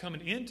Spirit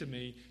coming into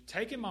me,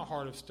 taking my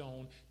heart of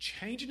stone,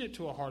 changing it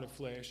to a heart of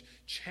flesh,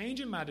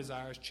 changing my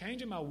desires,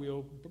 changing my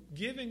will,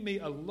 giving me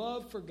a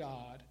love for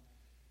God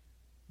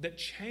that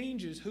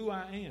changes who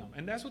I am.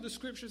 And that's what the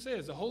Scripture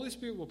says. The Holy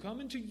Spirit will come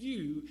into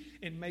you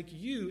and make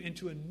you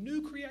into a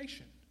new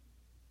creation.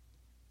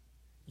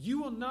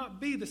 You will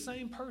not be the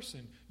same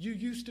person you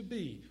used to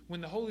be when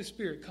the Holy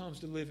Spirit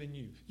comes to live in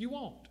you. You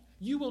won't.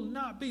 You will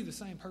not be the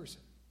same person.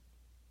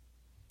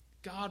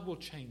 God will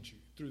change you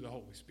through the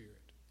Holy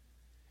Spirit.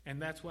 And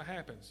that's what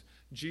happens.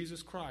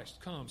 Jesus Christ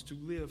comes to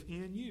live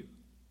in you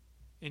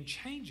and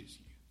changes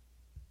you.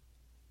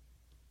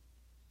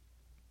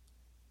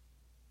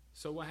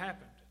 So what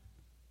happened?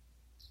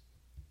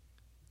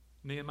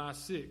 Nehemiah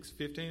 6,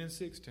 15 and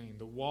 16.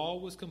 The wall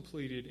was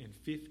completed in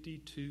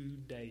 52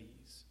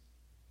 days.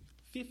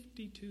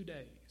 52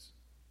 days.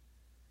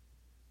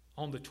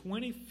 On the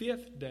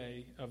 25th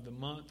day of the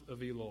month of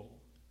Elul.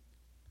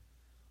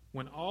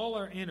 When all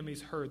our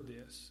enemies heard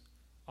this,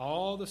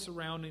 all the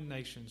surrounding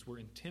nations were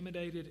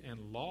intimidated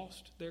and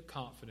lost their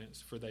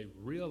confidence, for they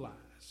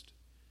realized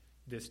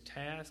this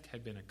task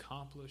had been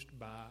accomplished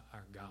by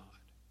our God.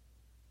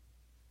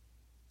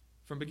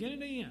 From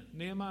beginning to end,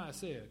 Nehemiah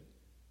said,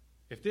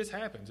 if this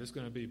happens, it's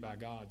going to be by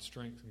God's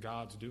strength and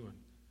God's doing.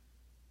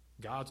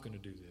 God's going to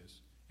do this.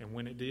 And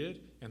when it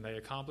did, and they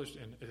accomplished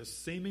a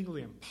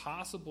seemingly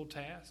impossible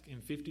task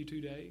in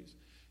 52 days,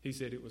 he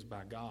said it was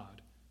by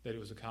God that it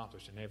was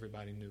accomplished, and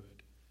everybody knew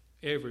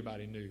it.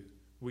 Everybody knew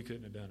we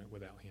couldn't have done it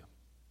without him.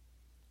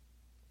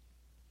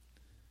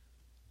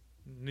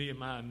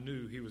 Nehemiah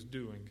knew he was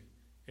doing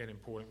an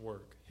important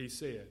work. He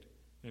said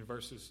in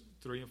verses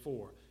 3 and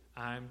 4,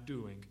 I'm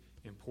doing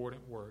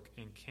important work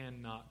and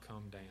cannot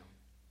come down.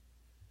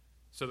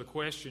 So the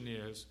question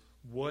is,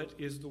 what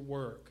is the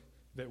work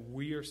that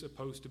we are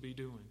supposed to be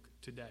doing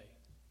today?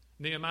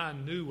 Nehemiah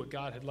knew what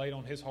God had laid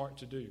on his heart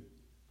to do.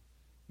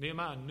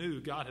 Nehemiah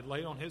knew God had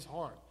laid on his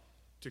heart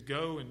to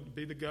go and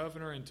be the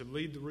governor and to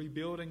lead the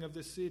rebuilding of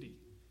this city.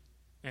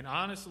 And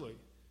honestly,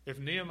 if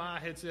Nehemiah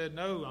had said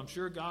no, I'm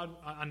sure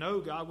I know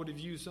God would have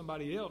used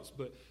somebody else,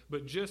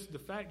 but just the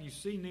fact you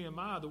see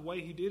Nehemiah, the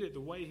way he did it,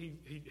 the way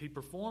he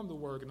performed the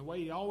work, and the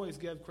way he always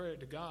gave credit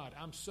to God,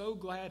 I'm so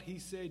glad he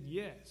said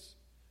yes.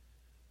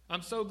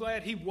 I'm so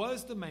glad he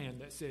was the man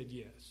that said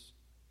yes.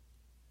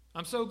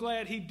 I'm so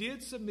glad he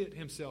did submit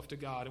himself to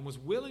God and was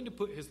willing to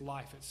put his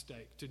life at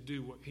stake to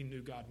do what he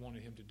knew God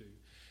wanted him to do.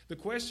 The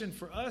question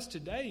for us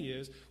today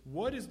is,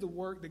 what is the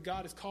work that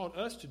God has called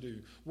us to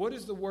do? What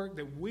is the work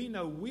that we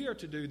know we are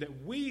to do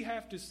that we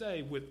have to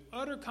say with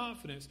utter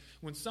confidence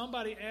when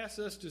somebody asks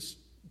us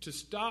to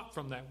stop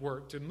from that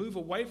work, to move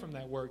away from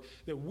that work,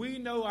 that we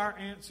know our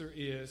answer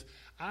is,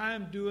 I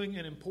am doing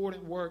an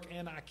important work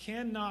and I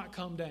cannot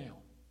come down.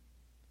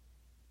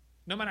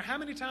 No matter how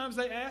many times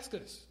they ask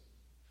us,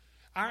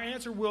 our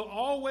answer will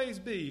always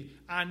be,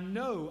 I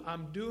know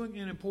I'm doing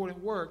an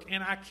important work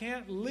and I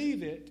can't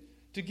leave it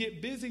to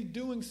get busy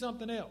doing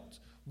something else.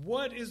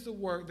 What is the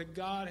work that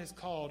God has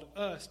called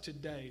us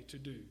today to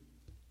do?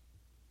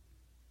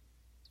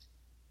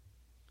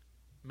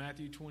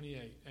 Matthew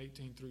 28,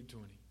 18 through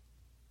 20.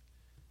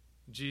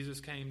 Jesus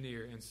came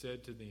near and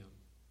said to them,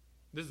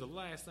 this is the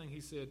last thing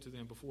he said to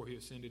them before he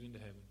ascended into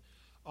heaven.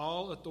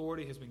 All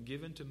authority has been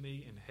given to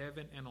me in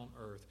heaven and on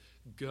earth.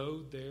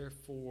 Go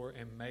therefore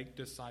and make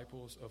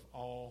disciples of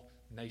all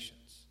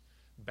nations,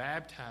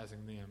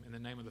 baptizing them in the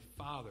name of the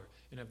Father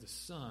and of the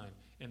Son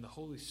and the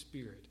Holy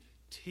Spirit,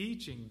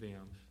 teaching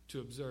them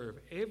to observe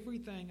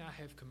everything I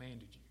have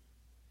commanded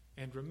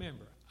you. And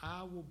remember,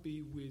 I will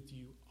be with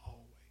you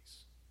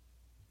always.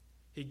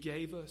 He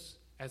gave us,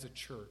 as a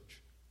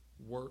church,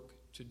 work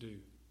to do.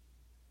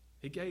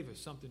 He gave us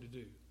something to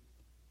do.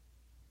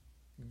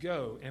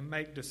 Go and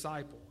make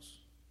disciples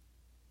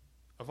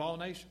of all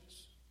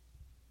nations.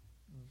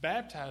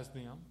 Baptize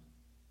them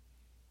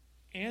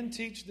and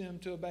teach them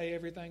to obey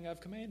everything I've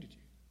commanded you.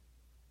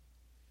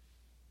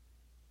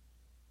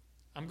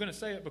 I'm going to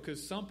say it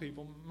because some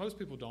people, most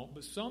people don't,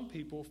 but some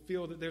people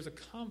feel that there's a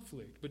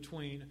conflict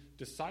between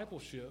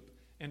discipleship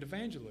and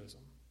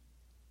evangelism.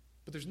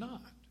 But there's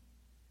not.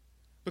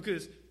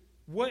 Because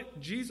what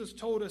Jesus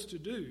told us to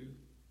do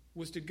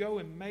was to go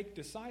and make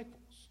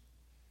disciples,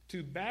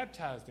 to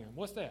baptize them.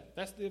 What's that?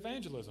 That's the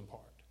evangelism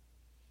part.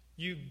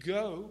 You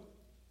go,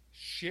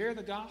 share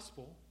the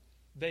gospel,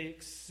 they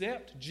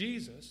accept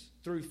Jesus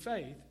through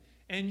faith,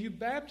 and you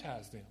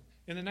baptize them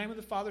in the name of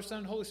the Father, Son,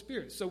 and Holy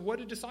Spirit. So what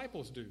do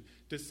disciples do?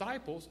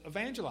 Disciples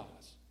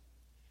evangelize.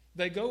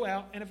 They go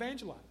out and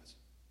evangelize.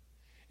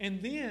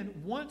 And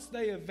then once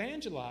they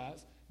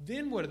evangelize,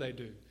 then what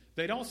do?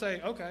 They don't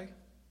say, okay,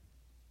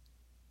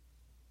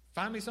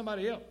 find me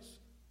somebody else.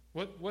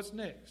 What's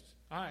next?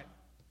 All right,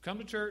 come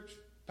to church,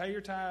 pay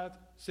your tithe,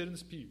 sit in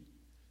this pew.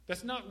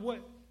 That's not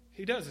what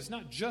he does. It's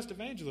not just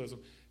evangelism.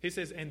 He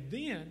says, and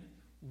then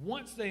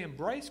once they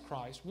embrace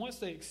Christ, once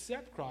they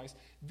accept Christ,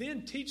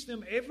 then teach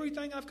them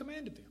everything I've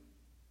commanded them.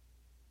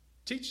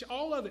 Teach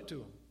all of it to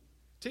them.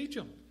 Teach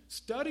them.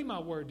 Study my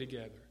word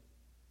together.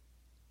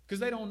 Because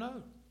they don't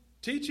know.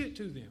 Teach it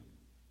to them.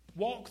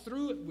 Walk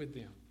through it with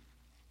them.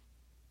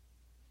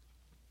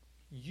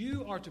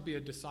 You are to be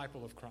a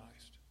disciple of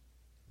Christ.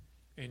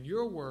 And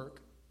your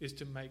work is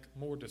to make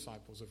more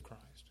disciples of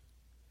Christ.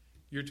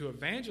 You're to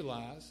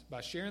evangelize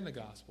by sharing the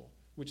gospel,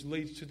 which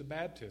leads to the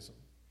baptism.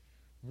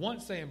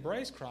 Once they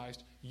embrace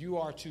Christ, you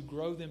are to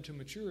grow them to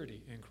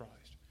maturity in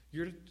Christ.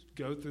 You're to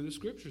go through the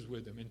scriptures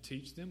with them and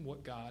teach them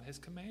what God has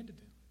commanded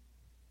them.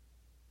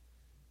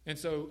 And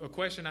so a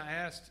question I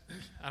asked,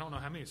 I don't know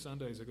how many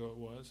Sundays ago it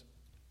was,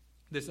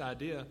 this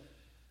idea,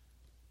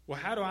 well,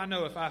 how do I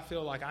know if I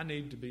feel like I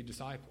need to be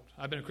discipled?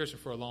 I've been a Christian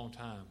for a long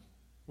time.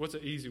 What's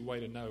an easy way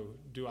to know,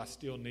 do I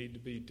still need to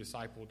be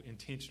discipled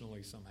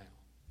intentionally somehow?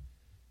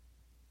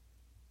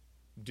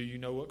 Do you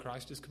know what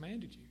Christ has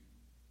commanded you?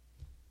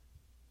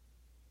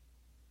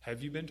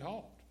 Have you been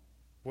taught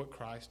what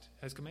Christ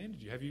has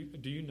commanded you?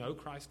 Do you know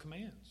Christ's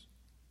commands?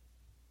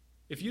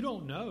 If you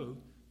don't know,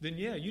 then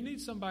yeah, you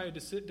need somebody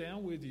to sit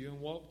down with you and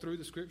walk through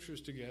the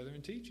scriptures together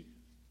and teach you.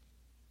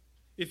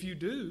 If you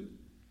do,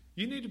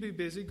 you need to be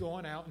busy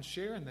going out and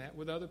sharing that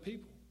with other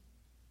people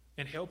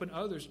and helping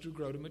others to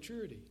grow to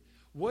maturity.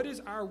 What is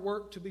our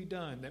work to be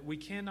done that we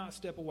cannot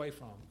step away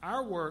from?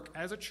 Our work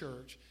as a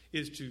church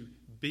is to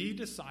be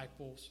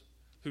disciples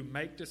who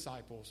make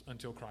disciples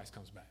until Christ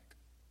comes back.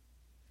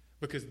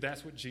 Because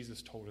that's what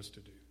Jesus told us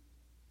to do.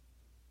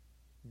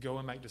 Go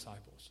and make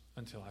disciples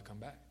until I come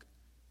back.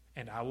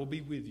 And I will be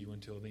with you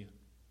until then.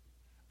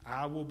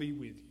 I will be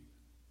with you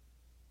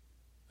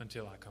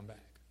until I come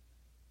back.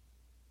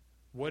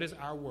 What is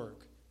our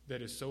work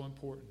that is so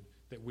important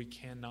that we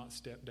cannot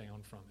step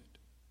down from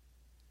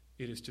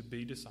it? It is to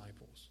be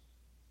disciples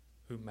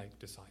who make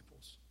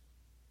disciples.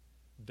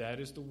 That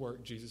is the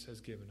work Jesus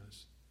has given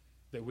us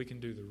that we can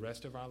do the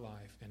rest of our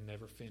life and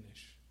never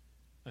finish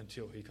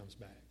until he comes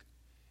back.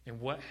 And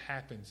what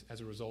happens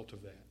as a result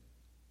of that?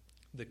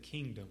 The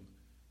kingdom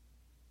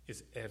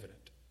is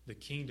evident. The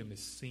kingdom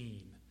is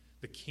seen.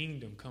 The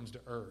kingdom comes to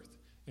earth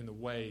in the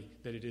way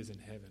that it is in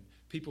heaven.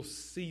 People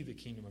see the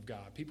kingdom of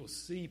God. People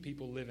see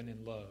people living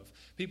in love.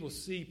 People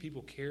see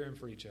people caring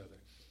for each other.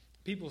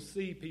 People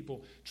see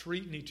people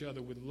treating each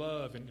other with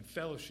love and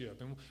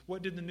fellowship. And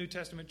what did the New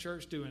Testament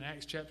church do in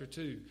Acts chapter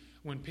 2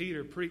 when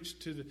Peter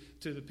preached to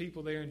the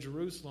people there in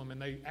Jerusalem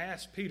and they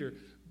asked Peter,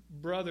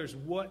 brothers,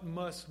 what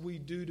must we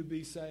do to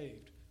be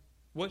saved?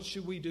 What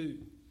should we do?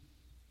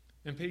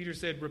 And Peter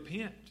said,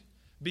 repent,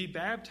 be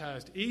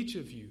baptized, each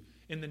of you,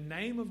 in the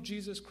name of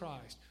Jesus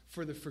Christ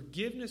for the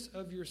forgiveness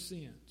of your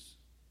sins,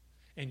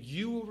 and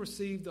you will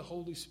receive the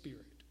Holy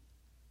Spirit.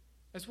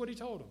 That's what he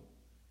told them.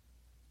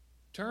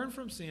 Turn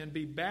from sin,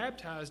 be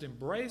baptized,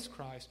 embrace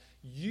Christ.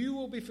 You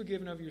will be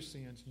forgiven of your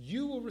sins.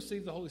 You will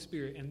receive the Holy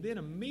Spirit. And then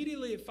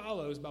immediately it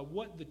follows by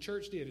what the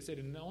church did. It said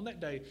on that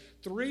day,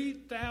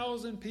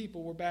 3,000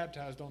 people were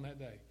baptized on that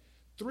day.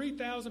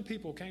 3,000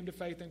 people came to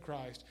faith in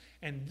Christ.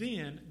 And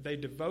then they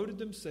devoted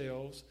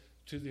themselves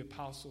to the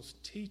apostles'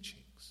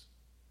 teachings,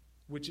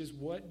 which is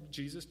what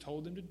Jesus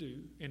told them to do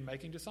in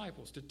making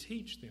disciples, to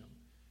teach them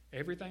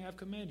everything I've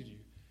commanded you.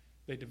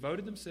 They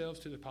devoted themselves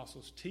to the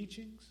apostles'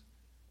 teachings,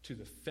 to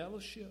the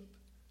fellowship,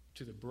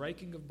 to the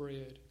breaking of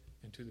bread,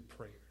 and to the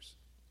prayers.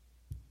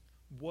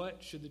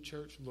 What should the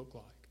church look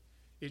like?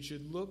 It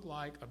should look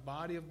like a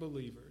body of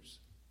believers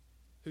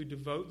who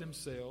devote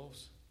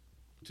themselves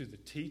to the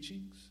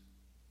teachings,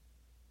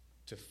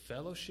 to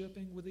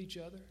fellowshipping with each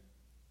other,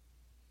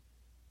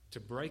 to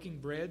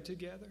breaking bread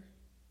together,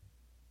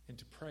 and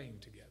to praying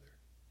together.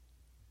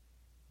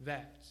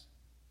 That's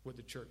what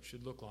the church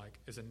should look like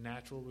as a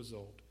natural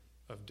result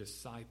of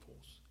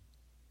disciples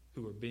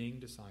who are being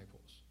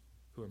disciples,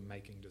 who are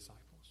making disciples.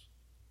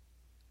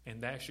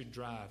 And that should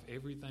drive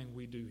everything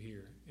we do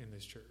here in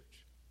this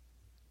church.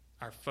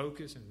 Our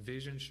focus and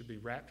vision should be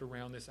wrapped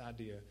around this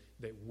idea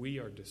that we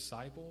are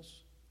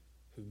disciples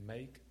who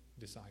make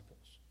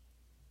disciples.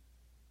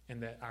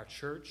 And that our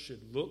church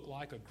should look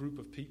like a group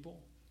of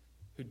people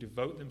who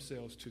devote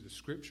themselves to the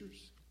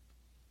scriptures,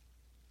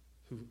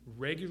 who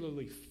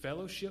regularly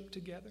fellowship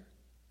together,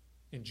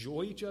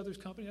 enjoy each other's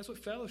company. That's what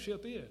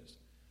fellowship is.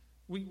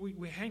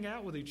 We hang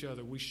out with each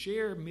other. We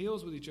share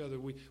meals with each other.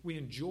 We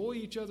enjoy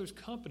each other's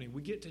company.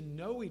 We get to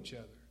know each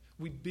other.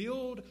 We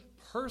build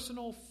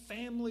personal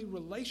family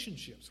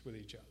relationships with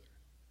each other.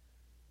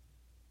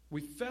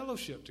 We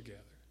fellowship together.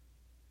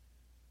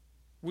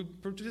 We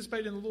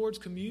participate in the Lord's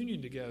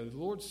communion together, the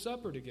Lord's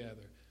Supper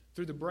together,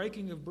 through the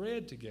breaking of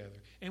bread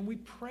together. And we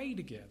pray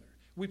together.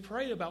 We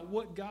pray about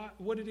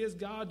what it is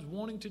God's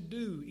wanting to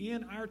do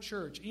in our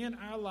church, in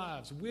our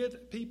lives,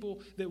 with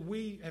people that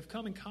we have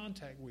come in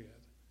contact with.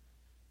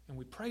 And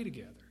we pray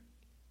together.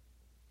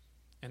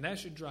 And that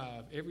should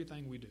drive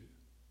everything we do.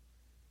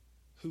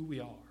 Who we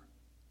are.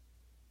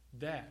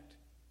 That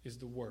is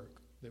the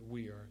work that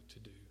we are to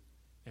do.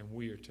 And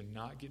we are to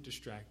not get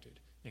distracted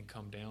and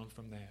come down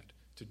from that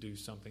to do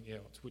something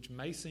else, which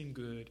may seem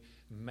good,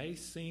 may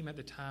seem at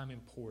the time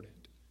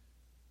important,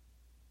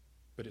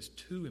 but it's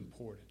too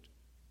important.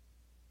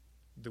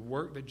 The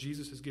work that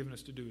Jesus has given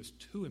us to do is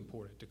too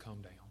important to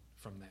come down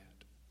from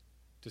that,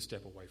 to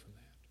step away from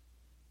that.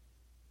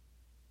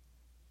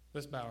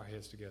 Let's bow our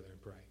heads together and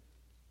pray.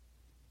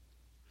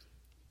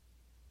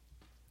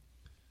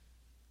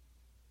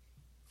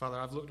 Father,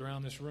 I've looked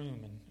around this room,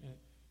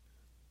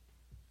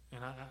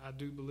 and I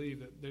do believe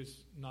that there's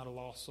not a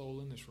lost soul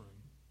in this room.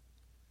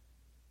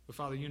 But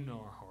Father, you know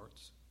our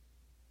hearts.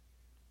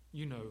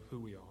 You know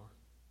who we are.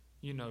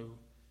 You know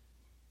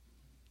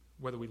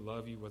whether we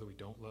love you, whether we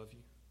don't love you.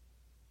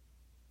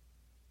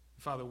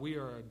 Father, we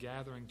are a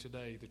gathering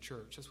today, the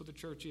church. That's what the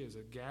church is,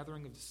 a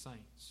gathering of the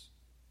saints.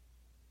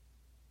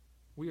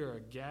 We are a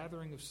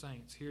gathering of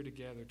saints here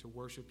together to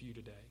worship you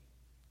today.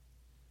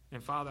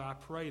 And Father, I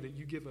pray that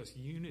you give us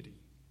unity,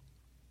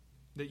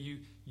 that you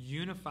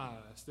unify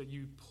us, that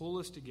you pull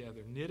us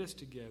together, knit us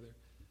together,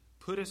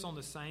 put us on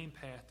the same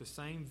path, the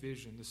same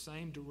vision, the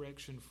same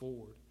direction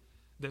forward,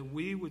 that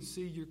we would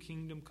see your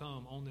kingdom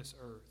come on this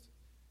earth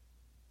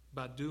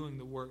by doing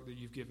the work that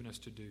you've given us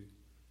to do.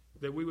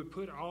 That we would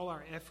put all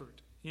our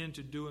effort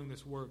into doing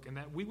this work, and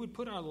that we would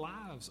put our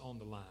lives on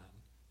the line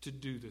to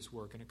do this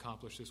work and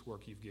accomplish this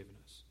work you've given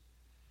us.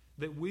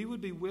 That we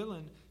would be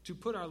willing to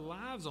put our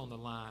lives on the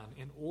line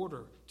in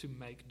order to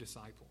make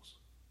disciples.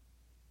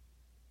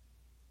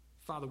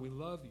 Father, we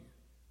love you.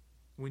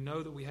 We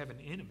know that we have an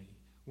enemy.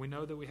 We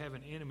know that we have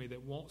an enemy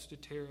that wants to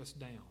tear us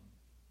down,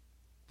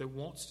 that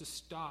wants to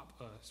stop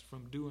us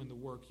from doing the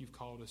work you've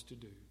called us to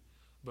do.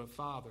 But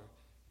Father,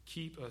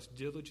 keep us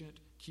diligent,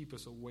 keep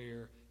us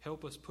aware,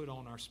 help us put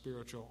on our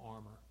spiritual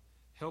armor.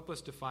 Help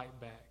us to fight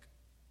back.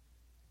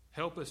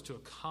 Help us to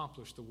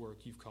accomplish the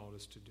work you've called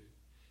us to do.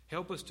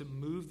 Help us to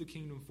move the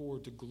kingdom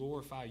forward to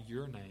glorify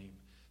your name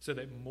so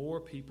that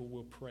more people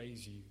will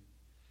praise you.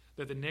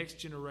 That the next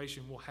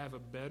generation will have a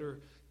better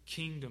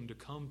kingdom to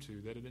come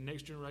to. That the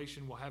next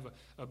generation will have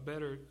a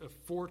better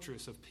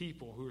fortress of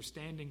people who are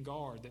standing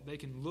guard that they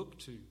can look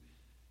to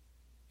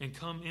and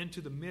come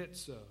into the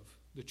midst of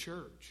the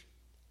church.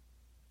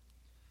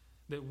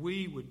 That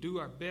we would do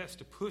our best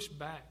to push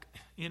back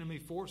enemy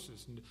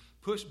forces and to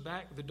push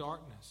back the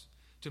darkness,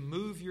 to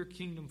move your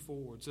kingdom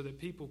forward so that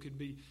people could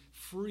be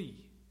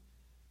free,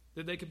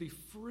 that they could be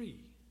free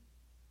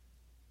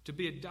to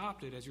be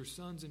adopted as your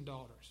sons and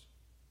daughters.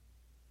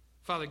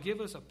 Father, give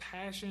us a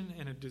passion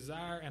and a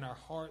desire in our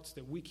hearts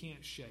that we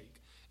can't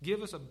shake.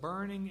 Give us a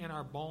burning in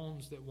our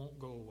bones that won't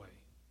go away.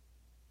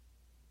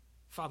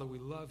 Father, we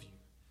love you.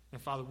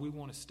 And Father, we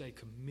want to stay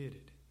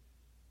committed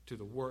to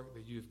the work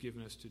that you have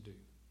given us to do.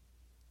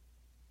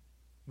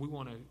 We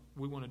want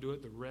to do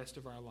it the rest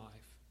of our life.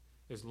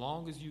 As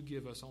long as you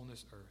give us on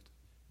this earth,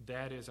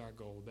 that is our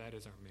goal. That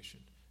is our mission.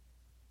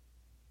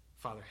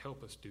 Father,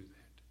 help us do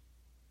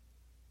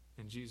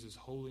that. In Jesus'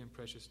 holy and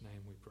precious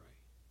name we pray.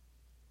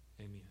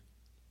 Amen.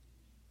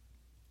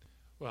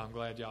 Well, I'm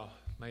glad y'all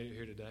made it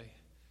here today.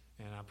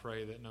 And I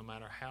pray that no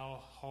matter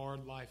how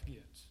hard life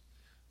gets,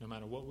 no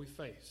matter what we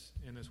face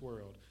in this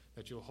world,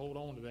 that you'll hold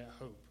on to that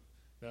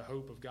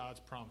hope of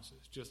God's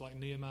promises, just like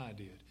Nehemiah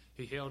did.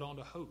 He held on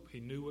to hope. He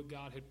knew what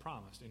God had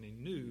promised, and he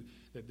knew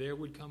that there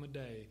would come a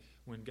day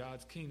when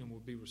God's kingdom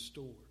would be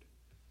restored.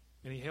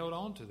 And he held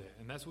on to that,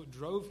 and that's what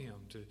drove him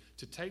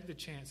to take the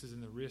chances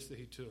and the risks that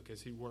he took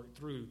as he worked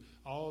through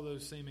all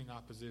those seeming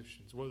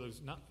oppositions, well,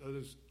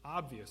 those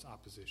obvious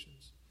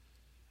oppositions.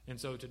 And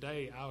so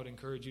today, I would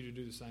encourage you to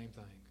do the same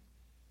thing,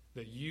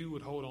 that you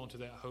would hold on to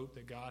that hope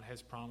that God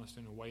has promised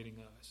and awaiting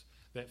us,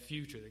 that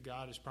future that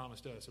God has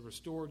promised us, a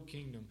restored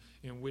kingdom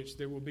in which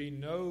there will be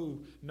no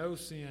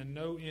sin,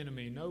 no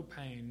enemy, no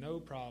pain, no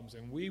problems.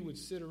 And we would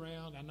sit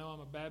around, I know I'm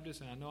a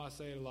Baptist and I know I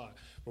say it a lot,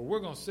 but we're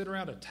going to sit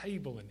around a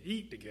table and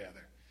eat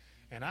together.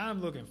 And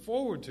I'm looking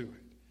forward to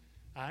it.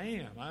 I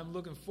am. I'm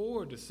looking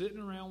forward to sitting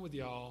around with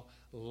y'all,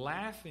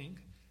 laughing,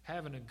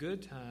 having a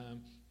good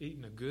time,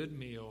 eating a good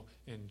meal,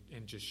 and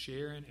just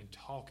sharing and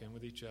talking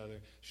with each other,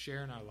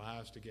 sharing our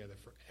lives together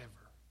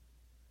forever.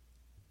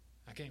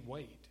 I can't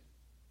wait.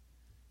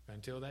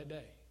 Until that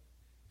day,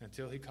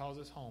 until he calls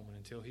us home and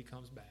until he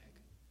comes back,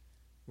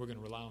 we're going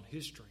to rely on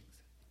his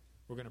strength.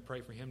 We're going to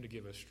pray for him to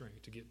give us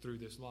strength to get through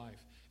this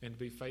life and to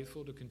be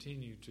faithful to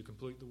continue to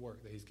complete the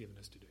work that he's given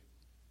us to do.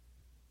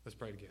 Let's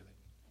pray together.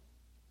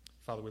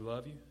 Father, we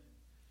love you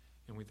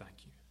and we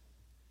thank you.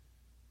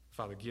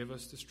 Father, give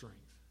us the strength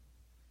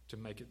to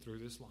make it through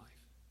this life.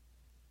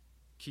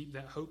 Keep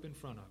that hope in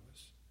front of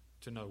us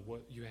to know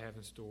what you have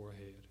in store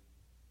ahead.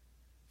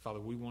 Father,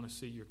 we want to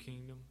see your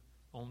kingdom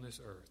on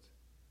this earth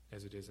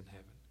as it is in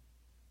heaven.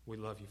 We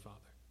love you, Father.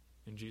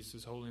 In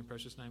Jesus' holy and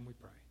precious name we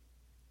pray.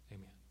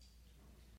 Amen.